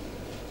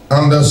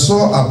 and the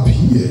sore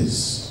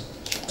appears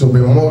to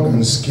be more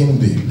than skin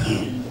deep,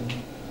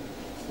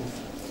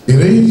 it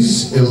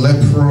is a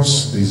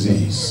leprous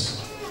disease.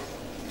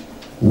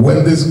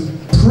 When the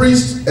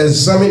priest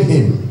examines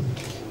him,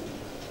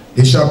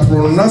 he shall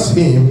pronounce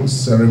him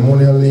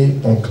ceremonially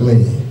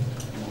unclean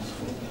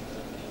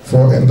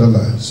for the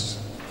last.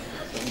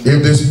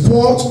 If the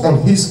spot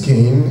on his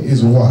skin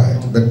is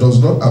white but does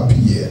not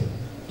appear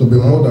to be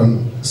more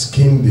than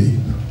skin deep,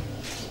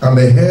 and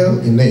the hair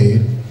in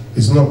it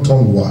is not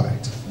turned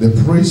white, the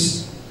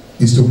priest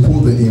is to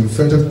put the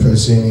infected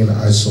person in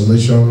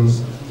isolation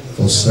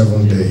for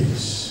 7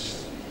 days.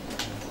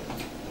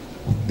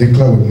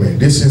 Declare with me,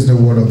 this is the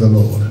word of the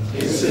Lord.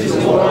 This is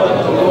the word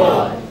of the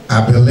Lord.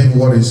 I believe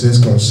what it says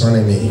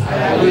concerning me.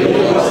 I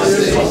believe what it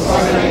says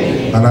concerning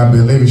me. And I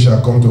believe it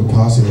shall come to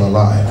pass in my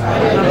life. I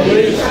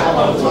believe it shall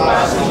come to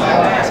pass in my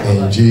life.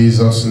 In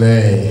Jesus'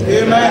 name.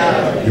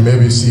 Amen. You may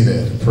be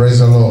seated. Praise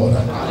the Lord.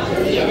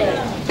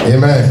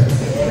 Amen.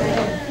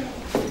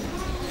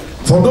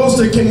 For those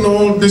taking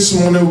note, this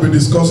morning we'll be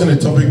discussing a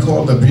topic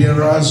called the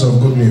bearers of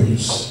good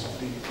news.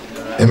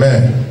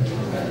 Amen.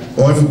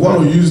 Or if you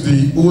want to use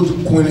the old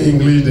Queen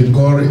English, they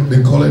call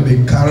it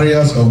the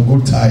carriers of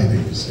good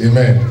tidings.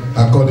 Amen.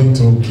 According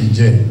to King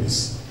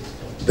James.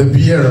 The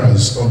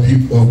bearers of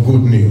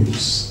good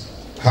news.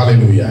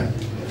 Hallelujah.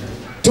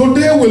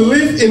 Today we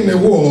live in a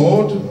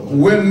world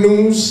where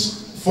news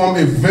form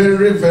a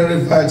very,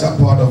 very vital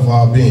part of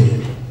our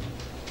being.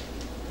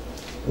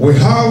 We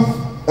have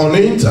on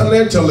the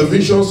internet,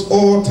 televisions,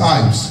 all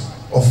types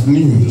of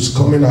news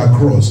coming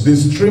across. They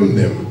stream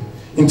them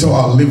into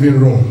our living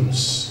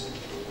rooms.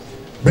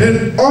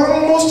 But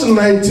almost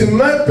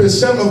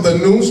 99% of the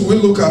news we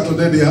look at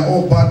today, they are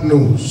all bad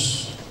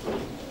news.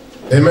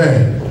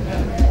 Amen.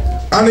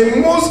 And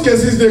in most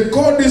cases, they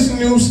call this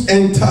news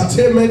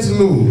entertainment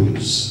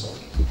news.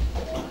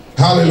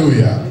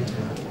 Hallelujah.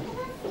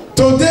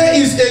 Today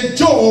is a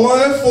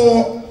joy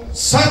for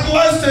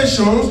satellite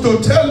stations to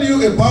tell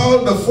you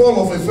about the fall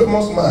of a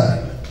famous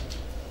man.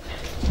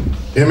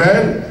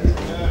 Amen.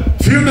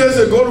 A few days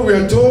ago, we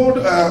were told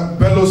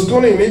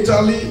Berlusconi in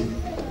Italy,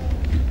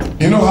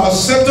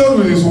 has settled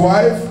with his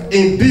wife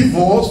in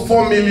divorce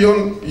 4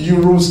 million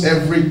euros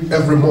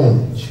every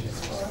month.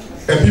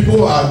 And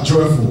people are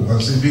joyful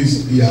and say,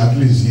 this, yeah, at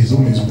least his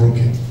home is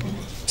broken.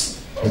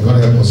 May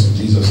God help us in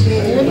Jesus'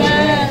 name.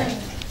 Amen.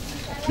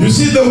 You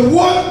see, the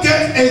world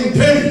gets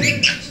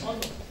engaged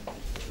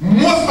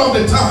most of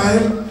the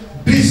time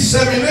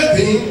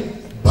disseminating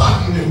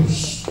bad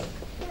news.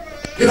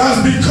 It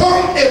has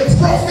become a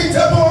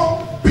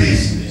profitable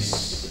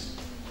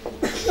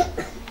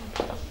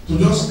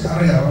just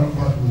carry around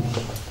bad news.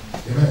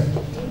 Amen.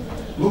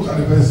 Look at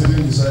the person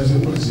sitting beside you.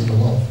 What is in your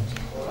mouth?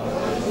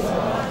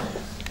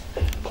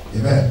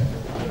 Amen.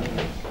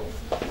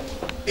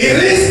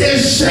 It is a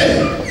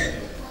shame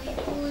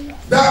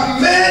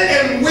that men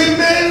and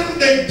women,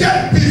 they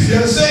get busy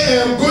and say,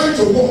 I am going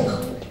to work.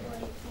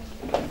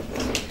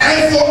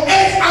 And for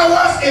 8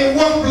 hours in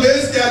one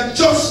place, they are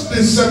just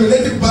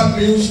disseminating bad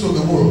news to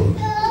the world.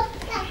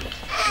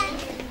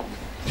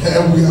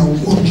 And we are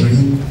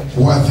wondering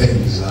why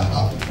things are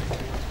happening.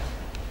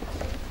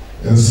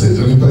 And say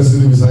to the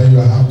person beside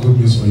you, I have good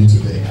news for you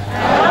today. I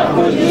have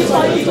good news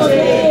for you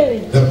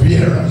today. The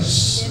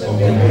bearers of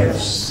good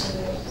news.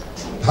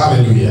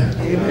 Hallelujah.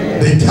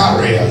 Amen. The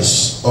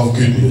carriers of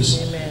good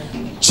news.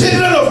 Amen.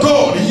 Children of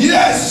God,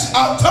 yes,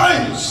 at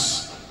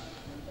times,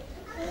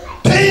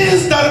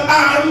 things that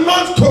are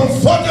not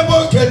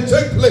comfortable can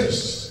take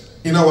place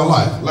in our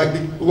life, like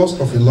the loss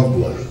of a loved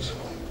one.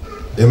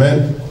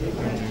 Amen.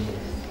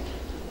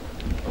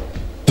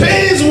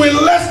 Things we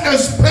less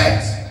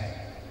expect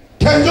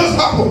can just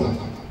happen.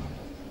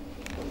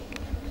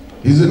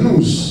 It's the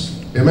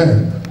news.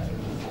 Amen.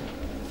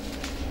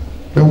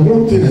 But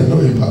one thing I know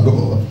about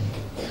God,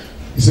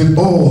 He said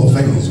all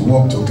things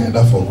work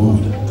together for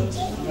good.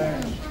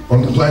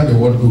 Underline the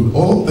word good.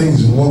 All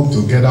things work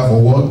together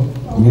for what?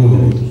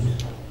 Good.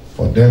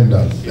 For them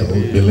that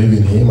believe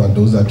in Him and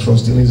those that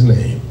trust in His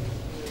name.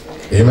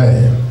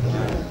 Amen.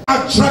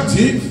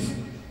 Attractive.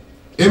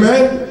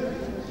 Amen.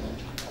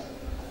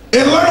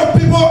 A lot of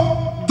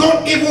people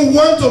don't even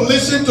want to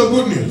listen to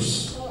good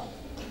news.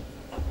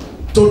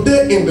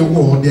 Today in the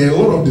world, there are a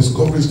lot of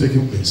discoveries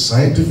taking place.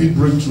 Scientific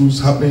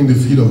breakthroughs happening in the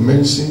field of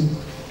medicine.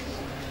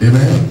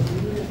 Amen.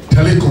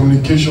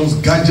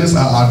 Telecommunications, gadgets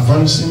are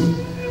advancing,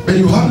 but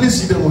you hardly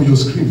see them on your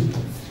screen.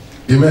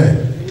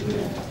 Amen.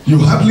 You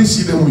hardly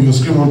see them on your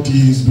screen until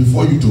it's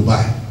before you to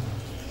buy.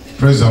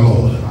 Praise the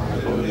Lord.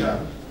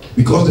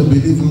 Because they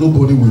believe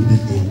nobody will be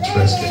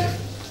interested.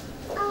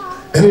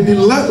 And in the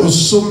life of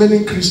so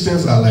many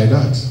Christians are like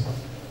that.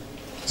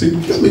 See,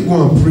 let me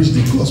go and preach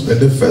the gospel.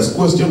 The first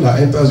question that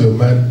enters your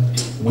mind,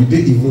 will they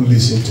even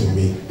listen to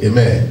me?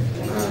 Amen.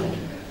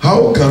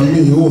 How can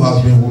me, who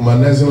has been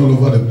womanizing all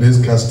over the place,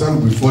 can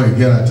stand before a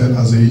girl and tell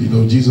her, say, you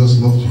know,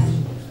 Jesus loves you?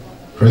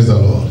 Praise the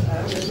Lord.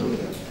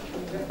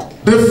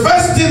 The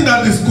first thing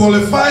that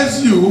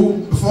disqualifies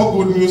you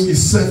for good news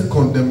is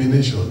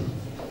self-condemnation.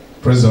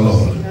 Praise the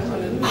Lord.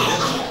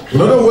 In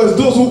other words,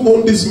 those who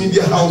own these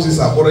media houses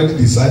have already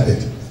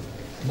decided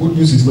good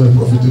news is not a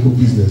profitable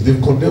business.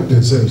 They've condemned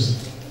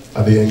themselves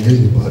and they engage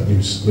in bad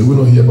news. May we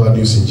not hear bad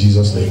news in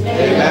Jesus' name.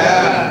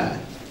 Amen.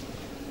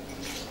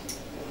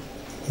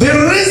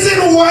 The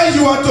reason why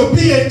you are to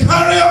be a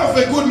carrier of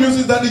a good news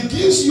is that it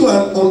gives you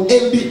an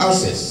unending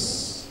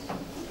access.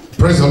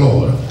 Praise the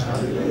Lord.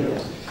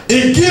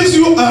 It gives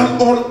you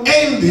an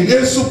unending,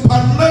 a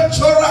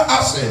supernatural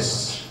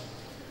access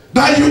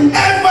that you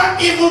ever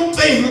even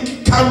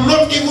think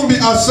cannot even be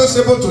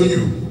accessible to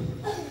you.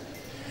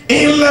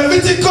 In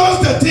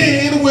Leviticus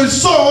 13, we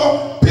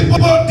saw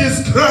people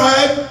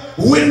described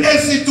with a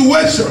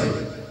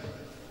situation,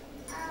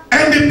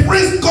 and the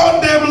priest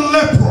called them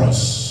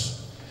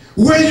leprous.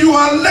 When you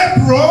are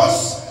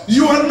leprous,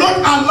 you are not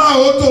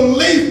allowed to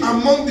live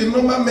among the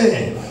normal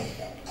men.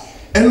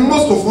 And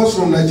most of us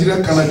from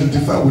Nigeria can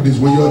identify with this.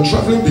 When you are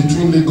traveling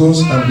between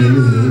Lagos and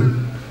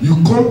Benin, you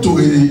come to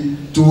a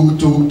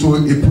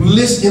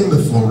place in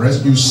the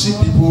forest, you see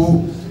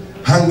people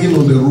hanging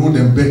on the road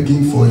and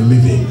begging for a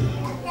living.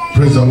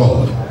 Praise the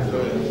Lord.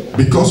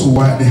 Because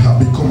why? They have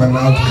become an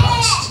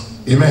outcast.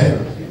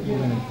 Amen.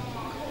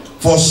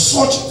 For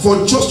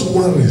just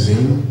one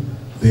reason,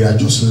 they are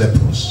just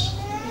leprous.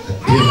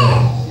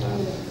 Amen.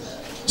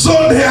 So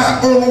they are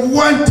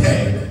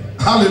unwanted.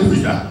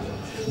 Hallelujah.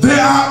 They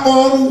are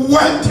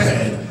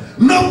unwanted.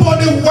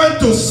 Nobody wants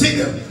to see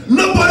them.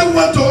 Nobody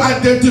wants to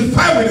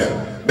identify with them.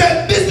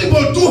 But these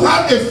people do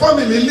have a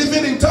family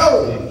living in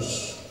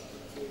towns.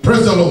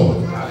 Praise the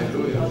Lord.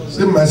 Hallelujah.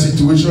 Say, my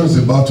situation is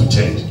about to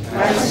change.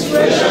 My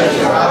situation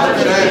is about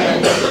to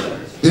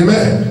change.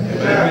 Amen.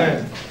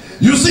 Amen.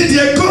 You see,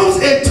 there comes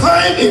a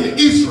time in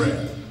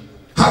Israel,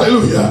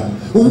 hallelujah,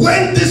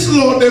 when this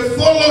law, they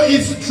follow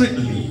it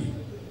strictly.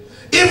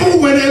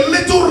 Even when a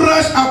little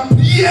rash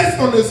appears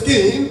on the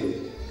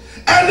skin,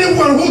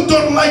 anyone who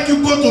don't like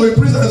you go to a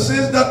priest and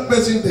says that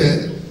person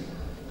there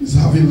is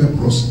having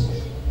leprosy.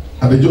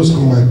 And they just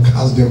come and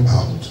cast them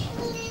out.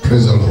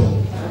 Praise the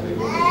Lord.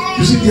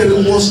 You see,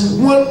 there was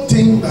one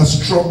thing that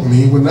struck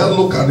me when I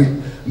look at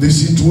the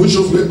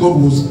situations where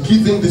God was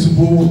giving these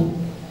people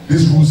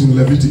these rules in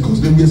Leviticus.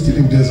 They were still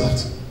in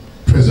desert.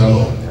 Praise the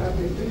Lord.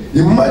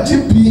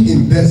 Imagine being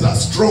in desert,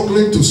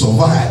 struggling to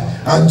survive,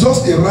 and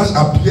just a rash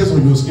appears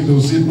on your skin. They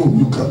will say, no,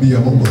 you can't be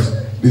among us.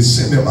 They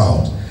send them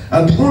out.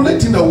 And the only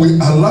thing that we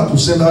are allowed to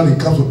send out in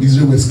camps of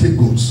Israel were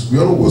scapegoats. We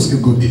all know what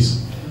scapegoat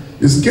is.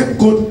 A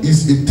scapegoat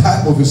is a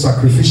type of a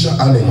sacrificial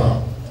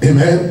animal.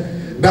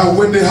 Amen. That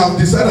when they have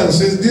decided and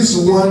says this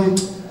one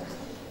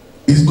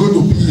is going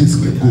to be a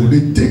scapegoat,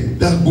 they take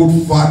that goat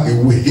far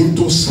away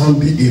into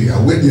sandy area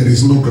where there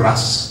is no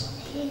grass.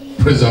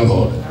 Praise the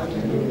Lord.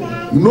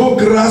 No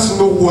grass,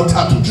 no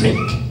water to drink.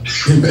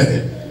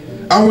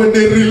 Amen. And when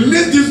they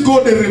release this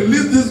goat, they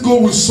release this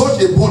goat with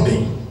such a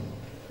body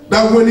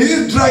that when he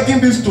is dragging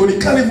this stone, he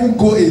can't even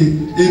go a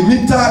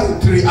meter in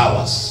 3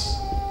 hours.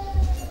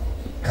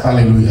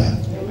 Hallelujah.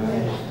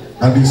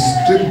 And the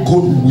straight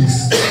goat will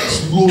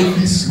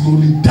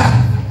slowly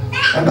die.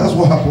 And that's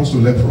what happens to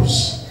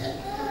lepers.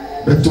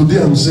 But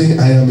today I'm saying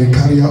I am a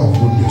carrier of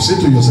good news. Say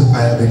to yourself,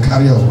 I am a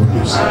carrier of good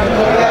news.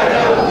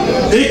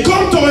 It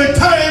comes to a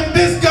time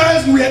these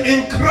guys were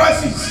in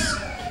crisis.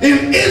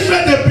 In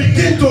Israel, they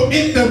begin to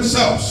eat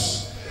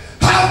themselves.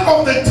 Half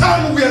of the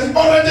town was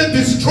already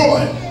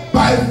destroyed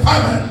by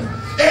famine.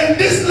 And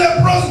these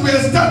lepers were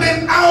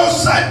standing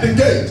outside the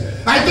gate.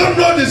 I don't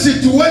know the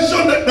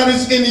situation that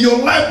is in your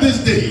life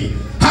this day.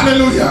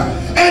 Hallelujah.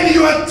 And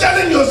you are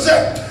telling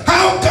yourself,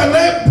 how can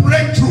I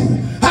break through?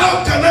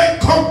 How can I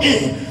come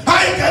in?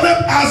 How can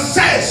I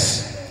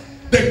access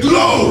the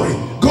glory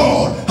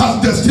God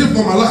has destined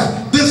for my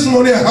life? This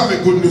morning I have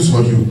a good news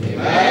for you.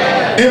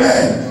 Amen.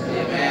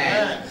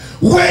 Amen.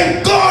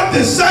 When God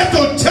decided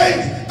to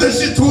change the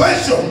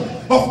situation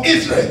of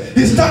Israel,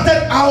 he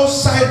started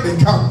outside the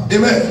camp.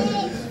 Amen.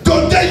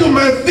 Today you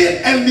may feel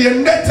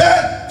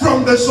alienated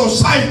from the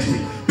society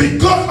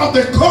because of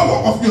the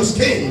color of your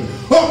skin,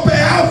 or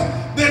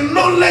perhaps the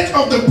knowledge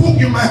of the book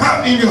you might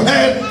have in your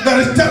head that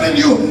is telling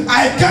you,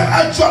 I can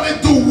actually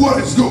do what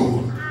is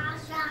good.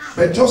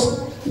 But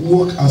just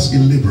walk as a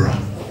laborer.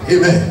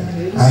 Amen.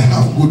 I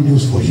have good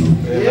news for you.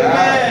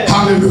 Amen.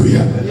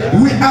 Hallelujah.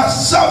 We are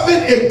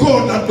serving a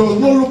God that does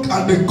not look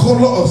at the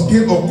color of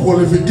skin or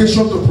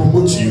qualification to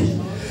promote you.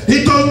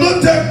 He does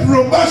not take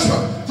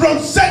promotion from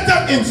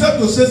Satan himself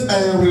to say,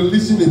 I am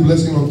releasing a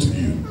blessing unto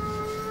you.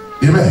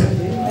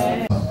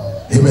 Amen.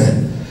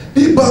 Amen.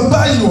 The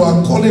Baba you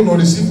are calling on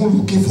is even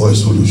looking for a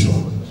solution.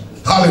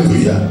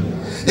 Hallelujah.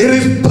 It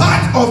is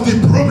part of the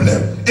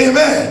problem.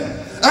 Amen.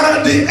 And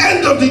at the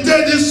end of the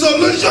day, the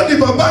solution the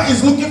Baba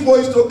is looking for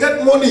is to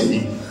get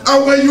money.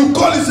 And when you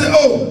call and say,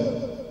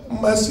 oh,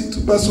 my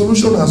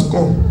solution has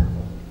come,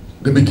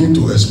 they begin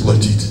to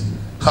exploit it.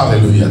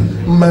 Hallelujah.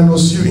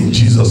 Minus you in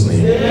Jesus'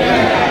 name.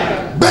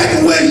 Yeah.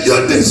 But when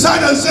you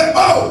decide and say,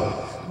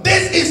 oh,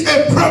 this is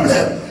a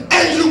problem,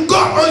 and you go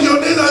on your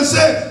knees and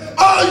say,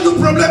 oh, you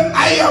problem,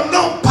 I am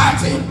not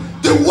parting.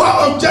 The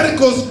wall of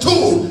Jericho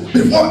stood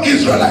before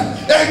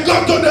Israelites, and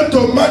God told them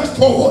to march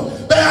forward.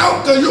 But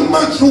how can you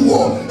march through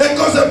war? And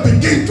God said,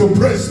 begin to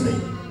praise me.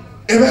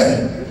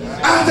 Amen.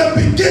 And they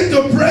begin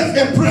to praise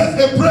and praise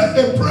and praise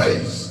and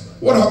praise.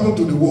 What happened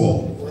to the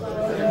wall?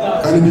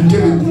 And it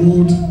became a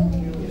good.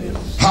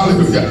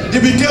 Hallelujah.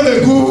 It became a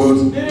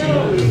good.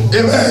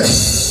 Amen.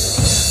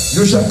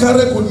 You shall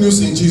carry good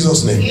news in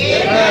Jesus' name.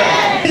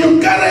 Amen.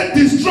 You carry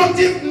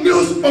destructive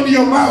news on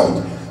your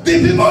mouth. The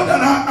people that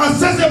are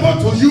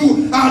accessible to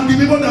you are the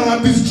people that are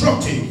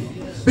destructive.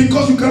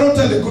 Because you cannot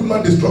tell a good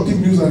man destructive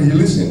news and he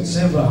listens.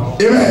 Never.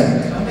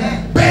 Amen.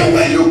 Amen. But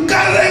when you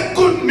carry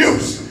good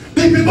news,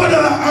 the people that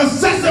are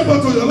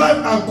accessible to your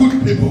life are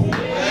good people.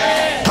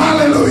 Amen.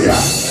 Hallelujah.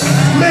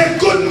 May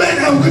good men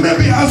and women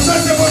be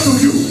accessible to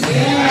you.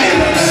 In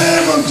the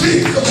name of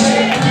Jesus.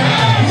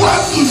 What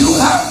do you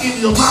have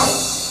in your mouth?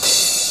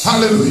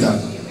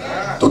 Hallelujah.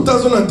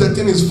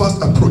 2013 is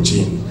fast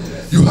approaching.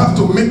 You have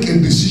to make a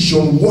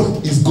decision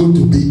what is going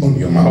to be on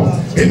your mouth.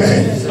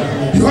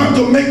 Amen. You have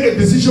to make a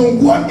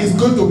decision what is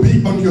going to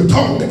be on your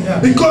tongue.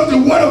 Because the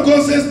word of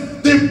God says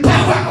the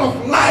power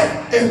of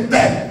life and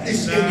death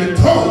is in the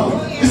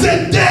tongue. He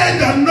said, they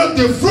that know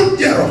the fruit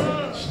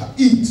thereof shall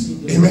eat.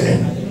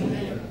 Amen.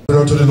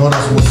 To the Lord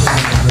as well.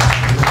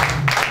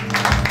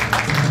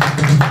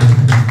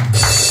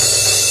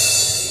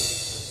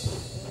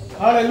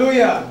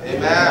 Hallelujah.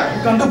 Amen.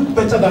 You can do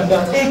better than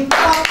that.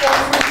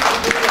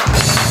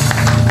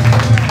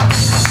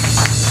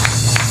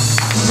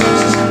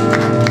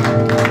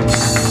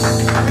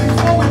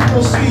 Before we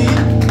proceed,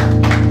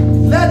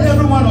 let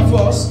every one of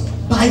us,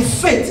 by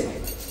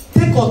faith,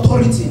 take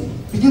authority.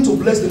 Begin to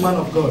bless the man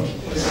of God.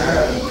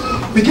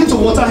 Begin to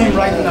water him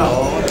right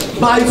now.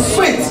 By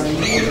faith,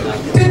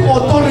 take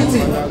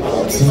authority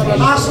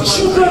as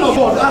children of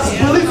God, as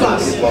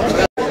believers.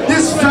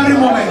 This very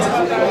moment,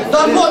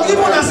 that Lord,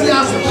 even as He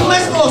has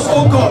blessed us,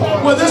 oh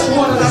God, with this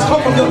word that has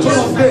come from the throne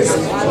of grace,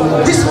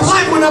 His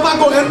life will never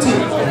go empty.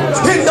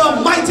 In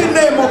the mighty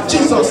name of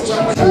Jesus. You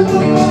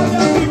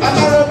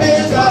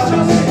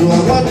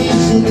are worthy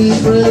to be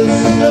praised.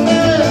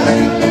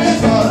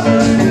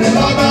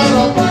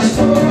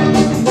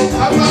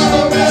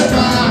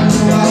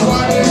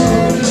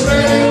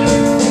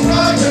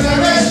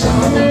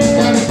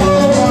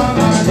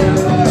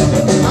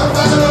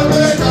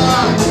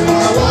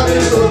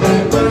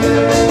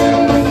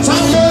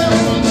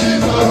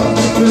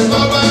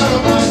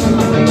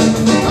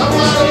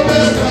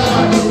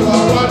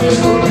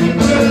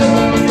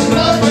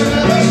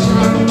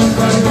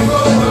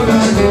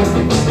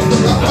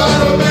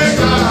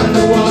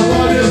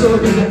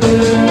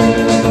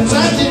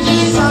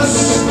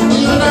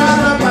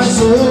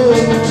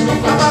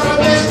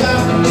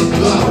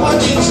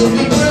 To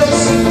be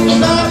praised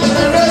in our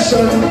generation.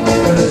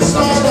 generation, there is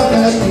no one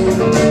like you.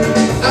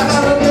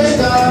 I'm a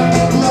maker,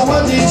 you are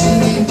worthy to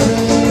be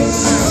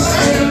praised.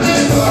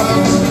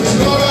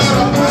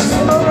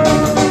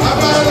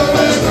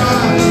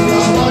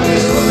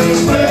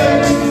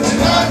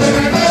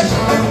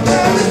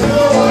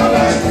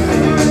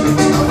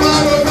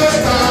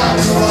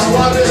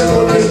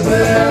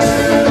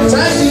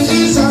 Thank you,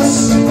 Jesus,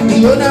 the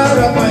owner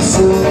of my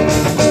soul.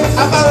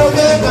 I'm a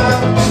Omega,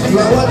 you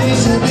are worthy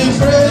to be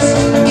praised.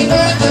 In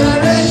our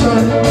generation,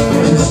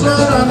 there is no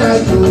one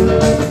like you.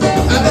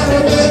 I'm a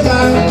Omega,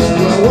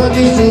 you are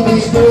worthy to be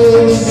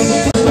praised.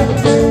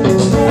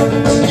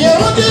 You're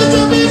worthy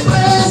to be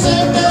praised,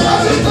 amen.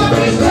 Worthy to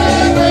be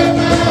praised,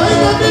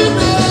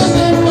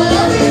 amen.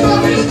 Worthy to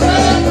be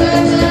praised,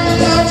 amen.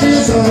 Lord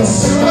Jesus,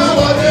 you are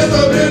worthy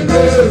to be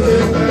praised,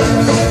 amen.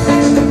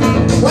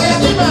 Why you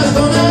keep us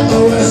coming?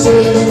 Oh, I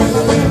say,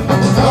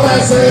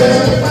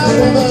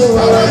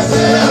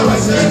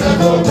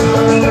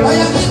 why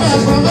you keep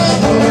us coming? Oh,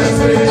 I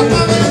say,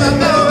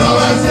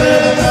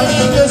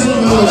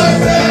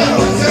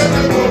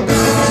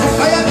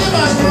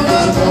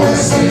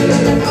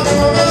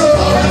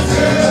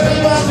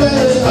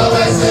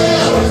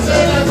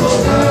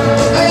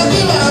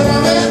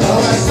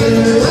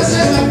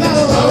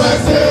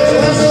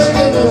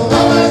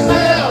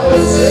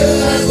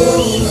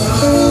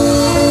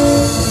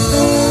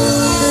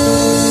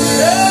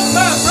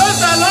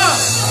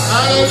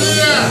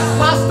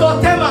 Pastor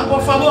Tema,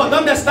 por favor,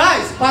 ¿dónde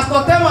estáis?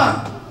 Pastor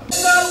Tema.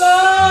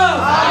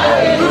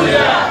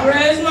 Hallelujah.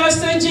 Praise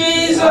Master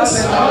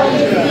Jesus.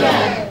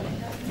 Hallelujah.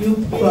 You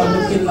people are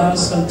looking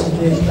awesome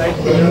today. Thank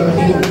you.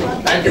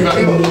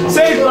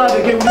 Say it loud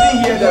again. We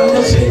didn't hear that.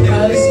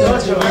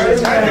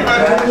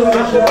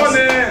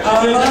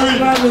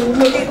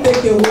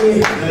 Take away.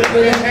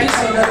 Peace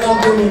and love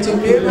go into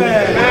people.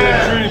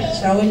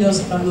 Shall we just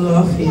stand on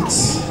our feet?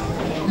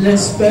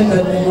 Let's spend the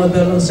name of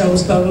the Lord. Shall we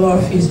stand on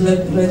our feet?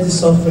 Let's bless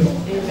this offering.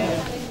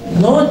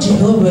 Lord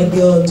Jehovah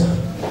God,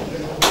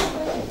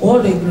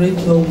 what a great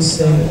God we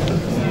serve.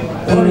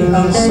 What a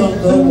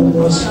handsome God we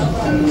worship.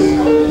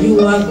 You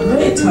are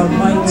great and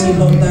mighty,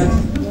 Lord, that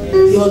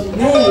your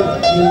name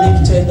be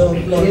lifted up,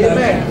 Lord.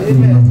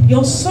 Amen.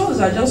 Your sons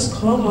are just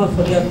come out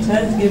for their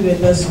thanksgiving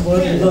this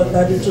morning, Lord,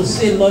 that to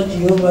say, Lord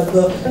Jehovah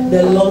God,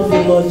 the Lord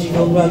the Lord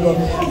Jehovah God.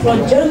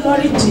 From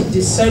January to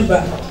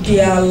December,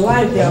 they are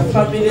alive, their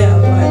family are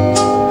alive.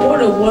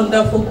 What a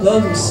wonderful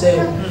God we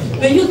serve.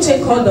 May you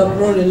take all the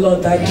glory,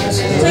 Lord, Daddy.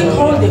 Take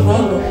all the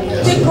honor.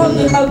 Take all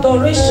the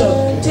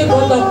adoration. Take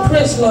all the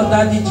praise, Lord,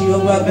 Daddy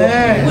Jehovah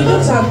God. We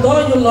just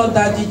adore you, Lord,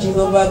 Daddy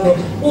Jehovah God.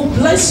 We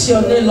bless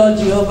your name, Lord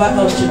Jehovah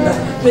El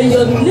Shaddai. May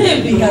your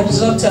name be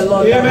exalted,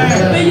 Lord.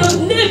 May your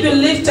name be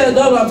lifted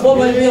up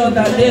above every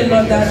other name,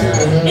 Lord,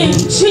 Daddy. In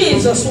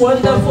Jesus'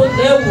 wonderful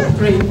name we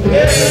pray.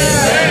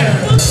 Amen.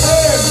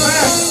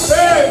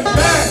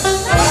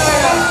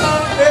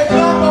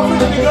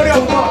 The glory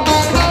of God.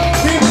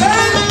 The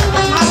men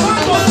are going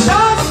to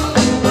dance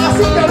as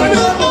if they really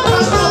want to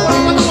dance from the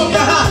bottom of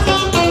their heart.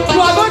 You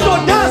are going to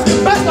dance the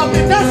best of the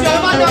dance you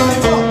have ever done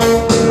before.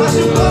 As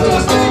you go to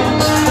sing.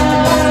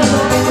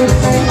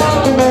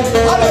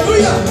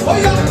 Hallelujah. Oh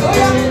yeah, oh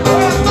yeah, oh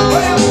yeah, oh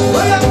yeah,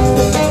 oh yeah.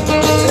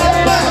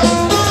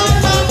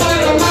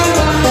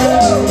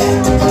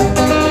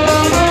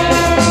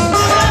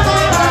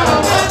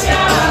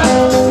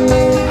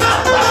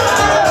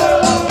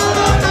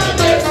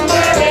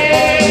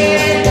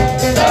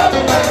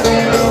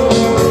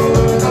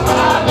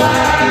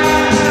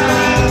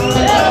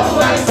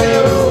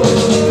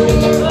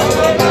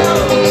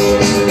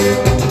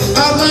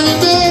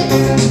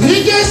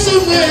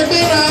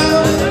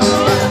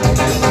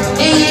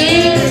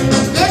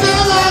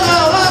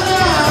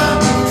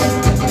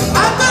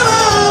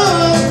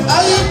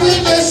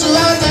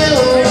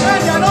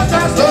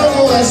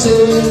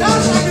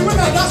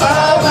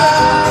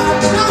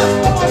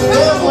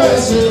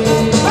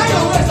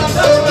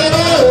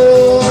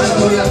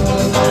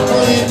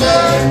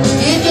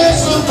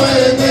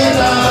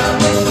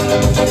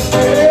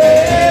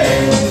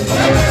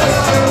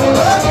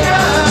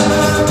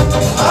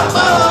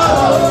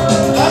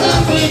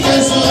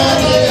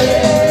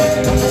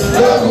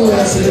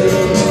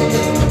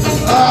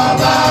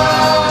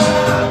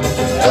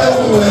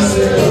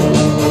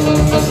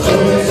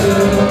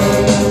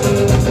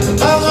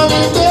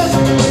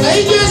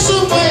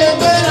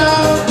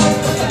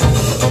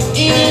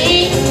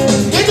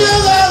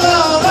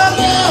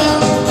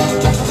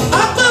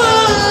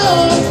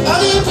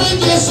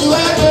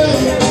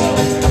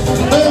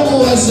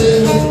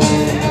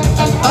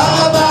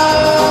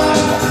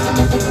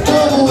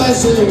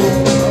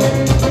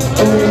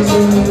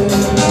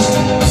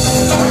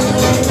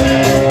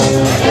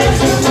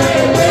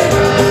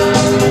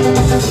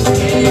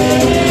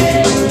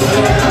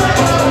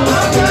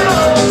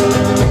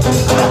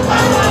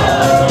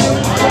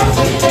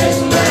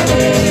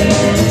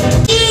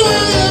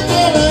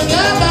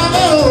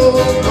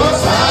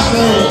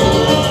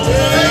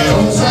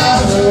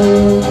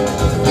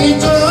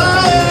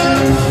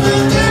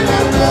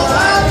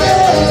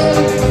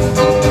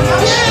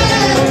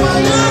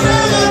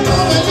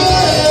 Yeah.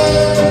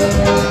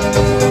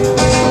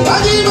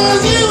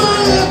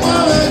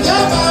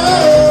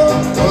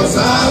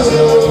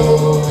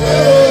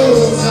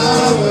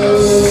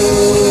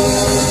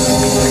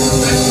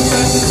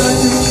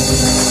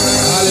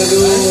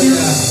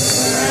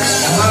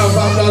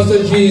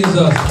 to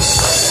Jesus.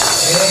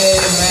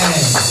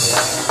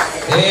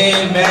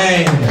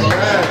 Amen.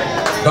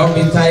 Don't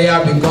be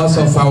tired because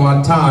of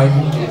our time.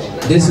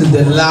 This is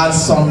the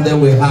last Sunday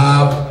we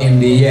have in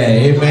the year.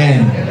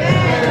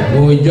 Amen.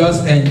 We will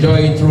just enjoy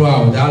it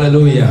throughout.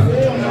 Hallelujah.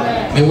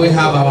 May we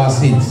have our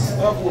seats.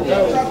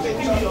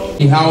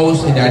 The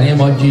house in the name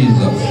of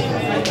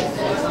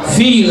Jesus.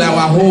 Fill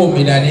our home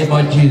in the name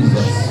of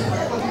Jesus.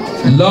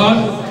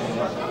 Lord,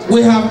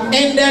 we have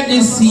ended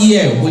this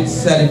year with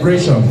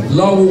celebration.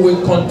 Lord, we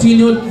will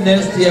continue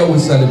next year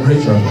with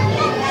celebration.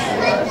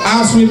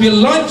 As we be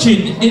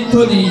launching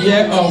into the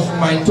year of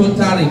my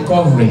total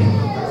recovery,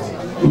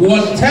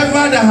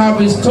 whatever that have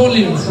been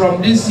stolen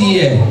from this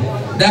year,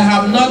 that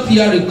have not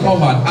yet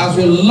recovered, as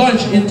we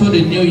launch into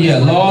the new year,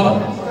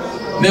 Lord,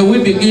 may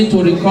we begin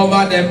to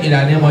recover them in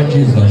the name of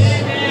Jesus.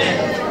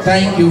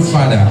 Thank you,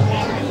 Father.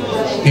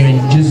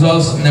 In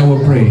Jesus' name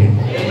we pray.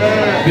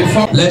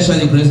 Before, let's share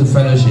the grace of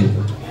fellowship.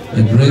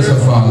 The grace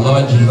of our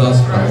Lord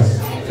Jesus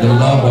Christ, the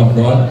love of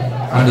God,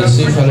 and the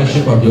sweet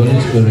fellowship of the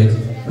Holy Spirit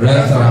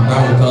rest and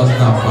abide with us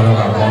now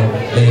forevermore.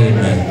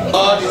 Amen.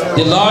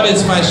 The Lord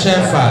is my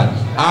shepherd,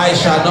 I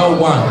shall not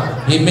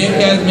want. He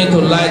maketh me to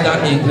lie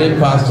down in green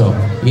pasture.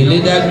 He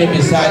leadeth me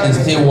beside the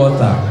still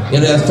water. He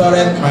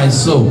restoreth my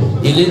soul.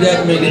 He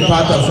leadeth me in the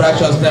path of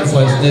righteousness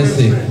for his name's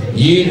sake.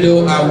 Yea,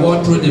 though I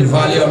walk through the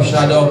valley of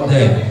shadow of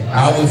death,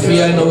 I will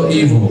fear no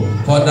evil,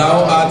 for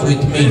thou art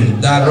with me.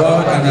 Thy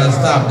rod and thy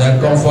staff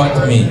that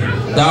comfort me.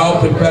 Thou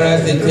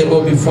preparest a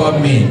table before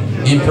me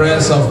in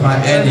presence of my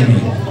enemy.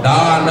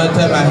 Thou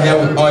anointest my head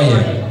with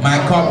oil, my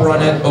cup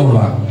runneth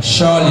over.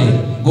 Surely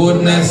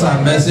goodness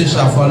and mercy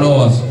shall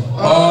follow us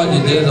all the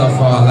days of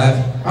our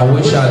life, and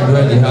we shall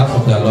dwell in the house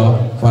of the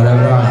Lord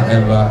forever and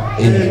ever.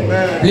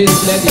 Amen. Please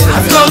let the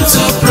I've come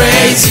to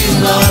praise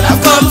you, Lord.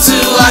 I've come to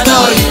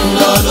adore you,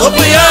 Lord.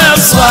 Open your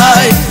arms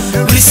wide.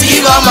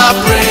 Receive all my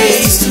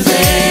praise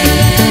today.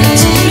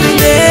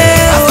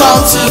 I've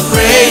come to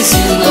praise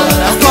you, Lord.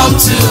 I've come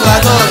to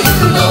adore you,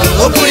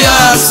 Lord. Open your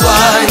arms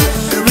wide.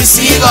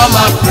 Receive all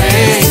my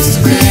praise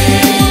today.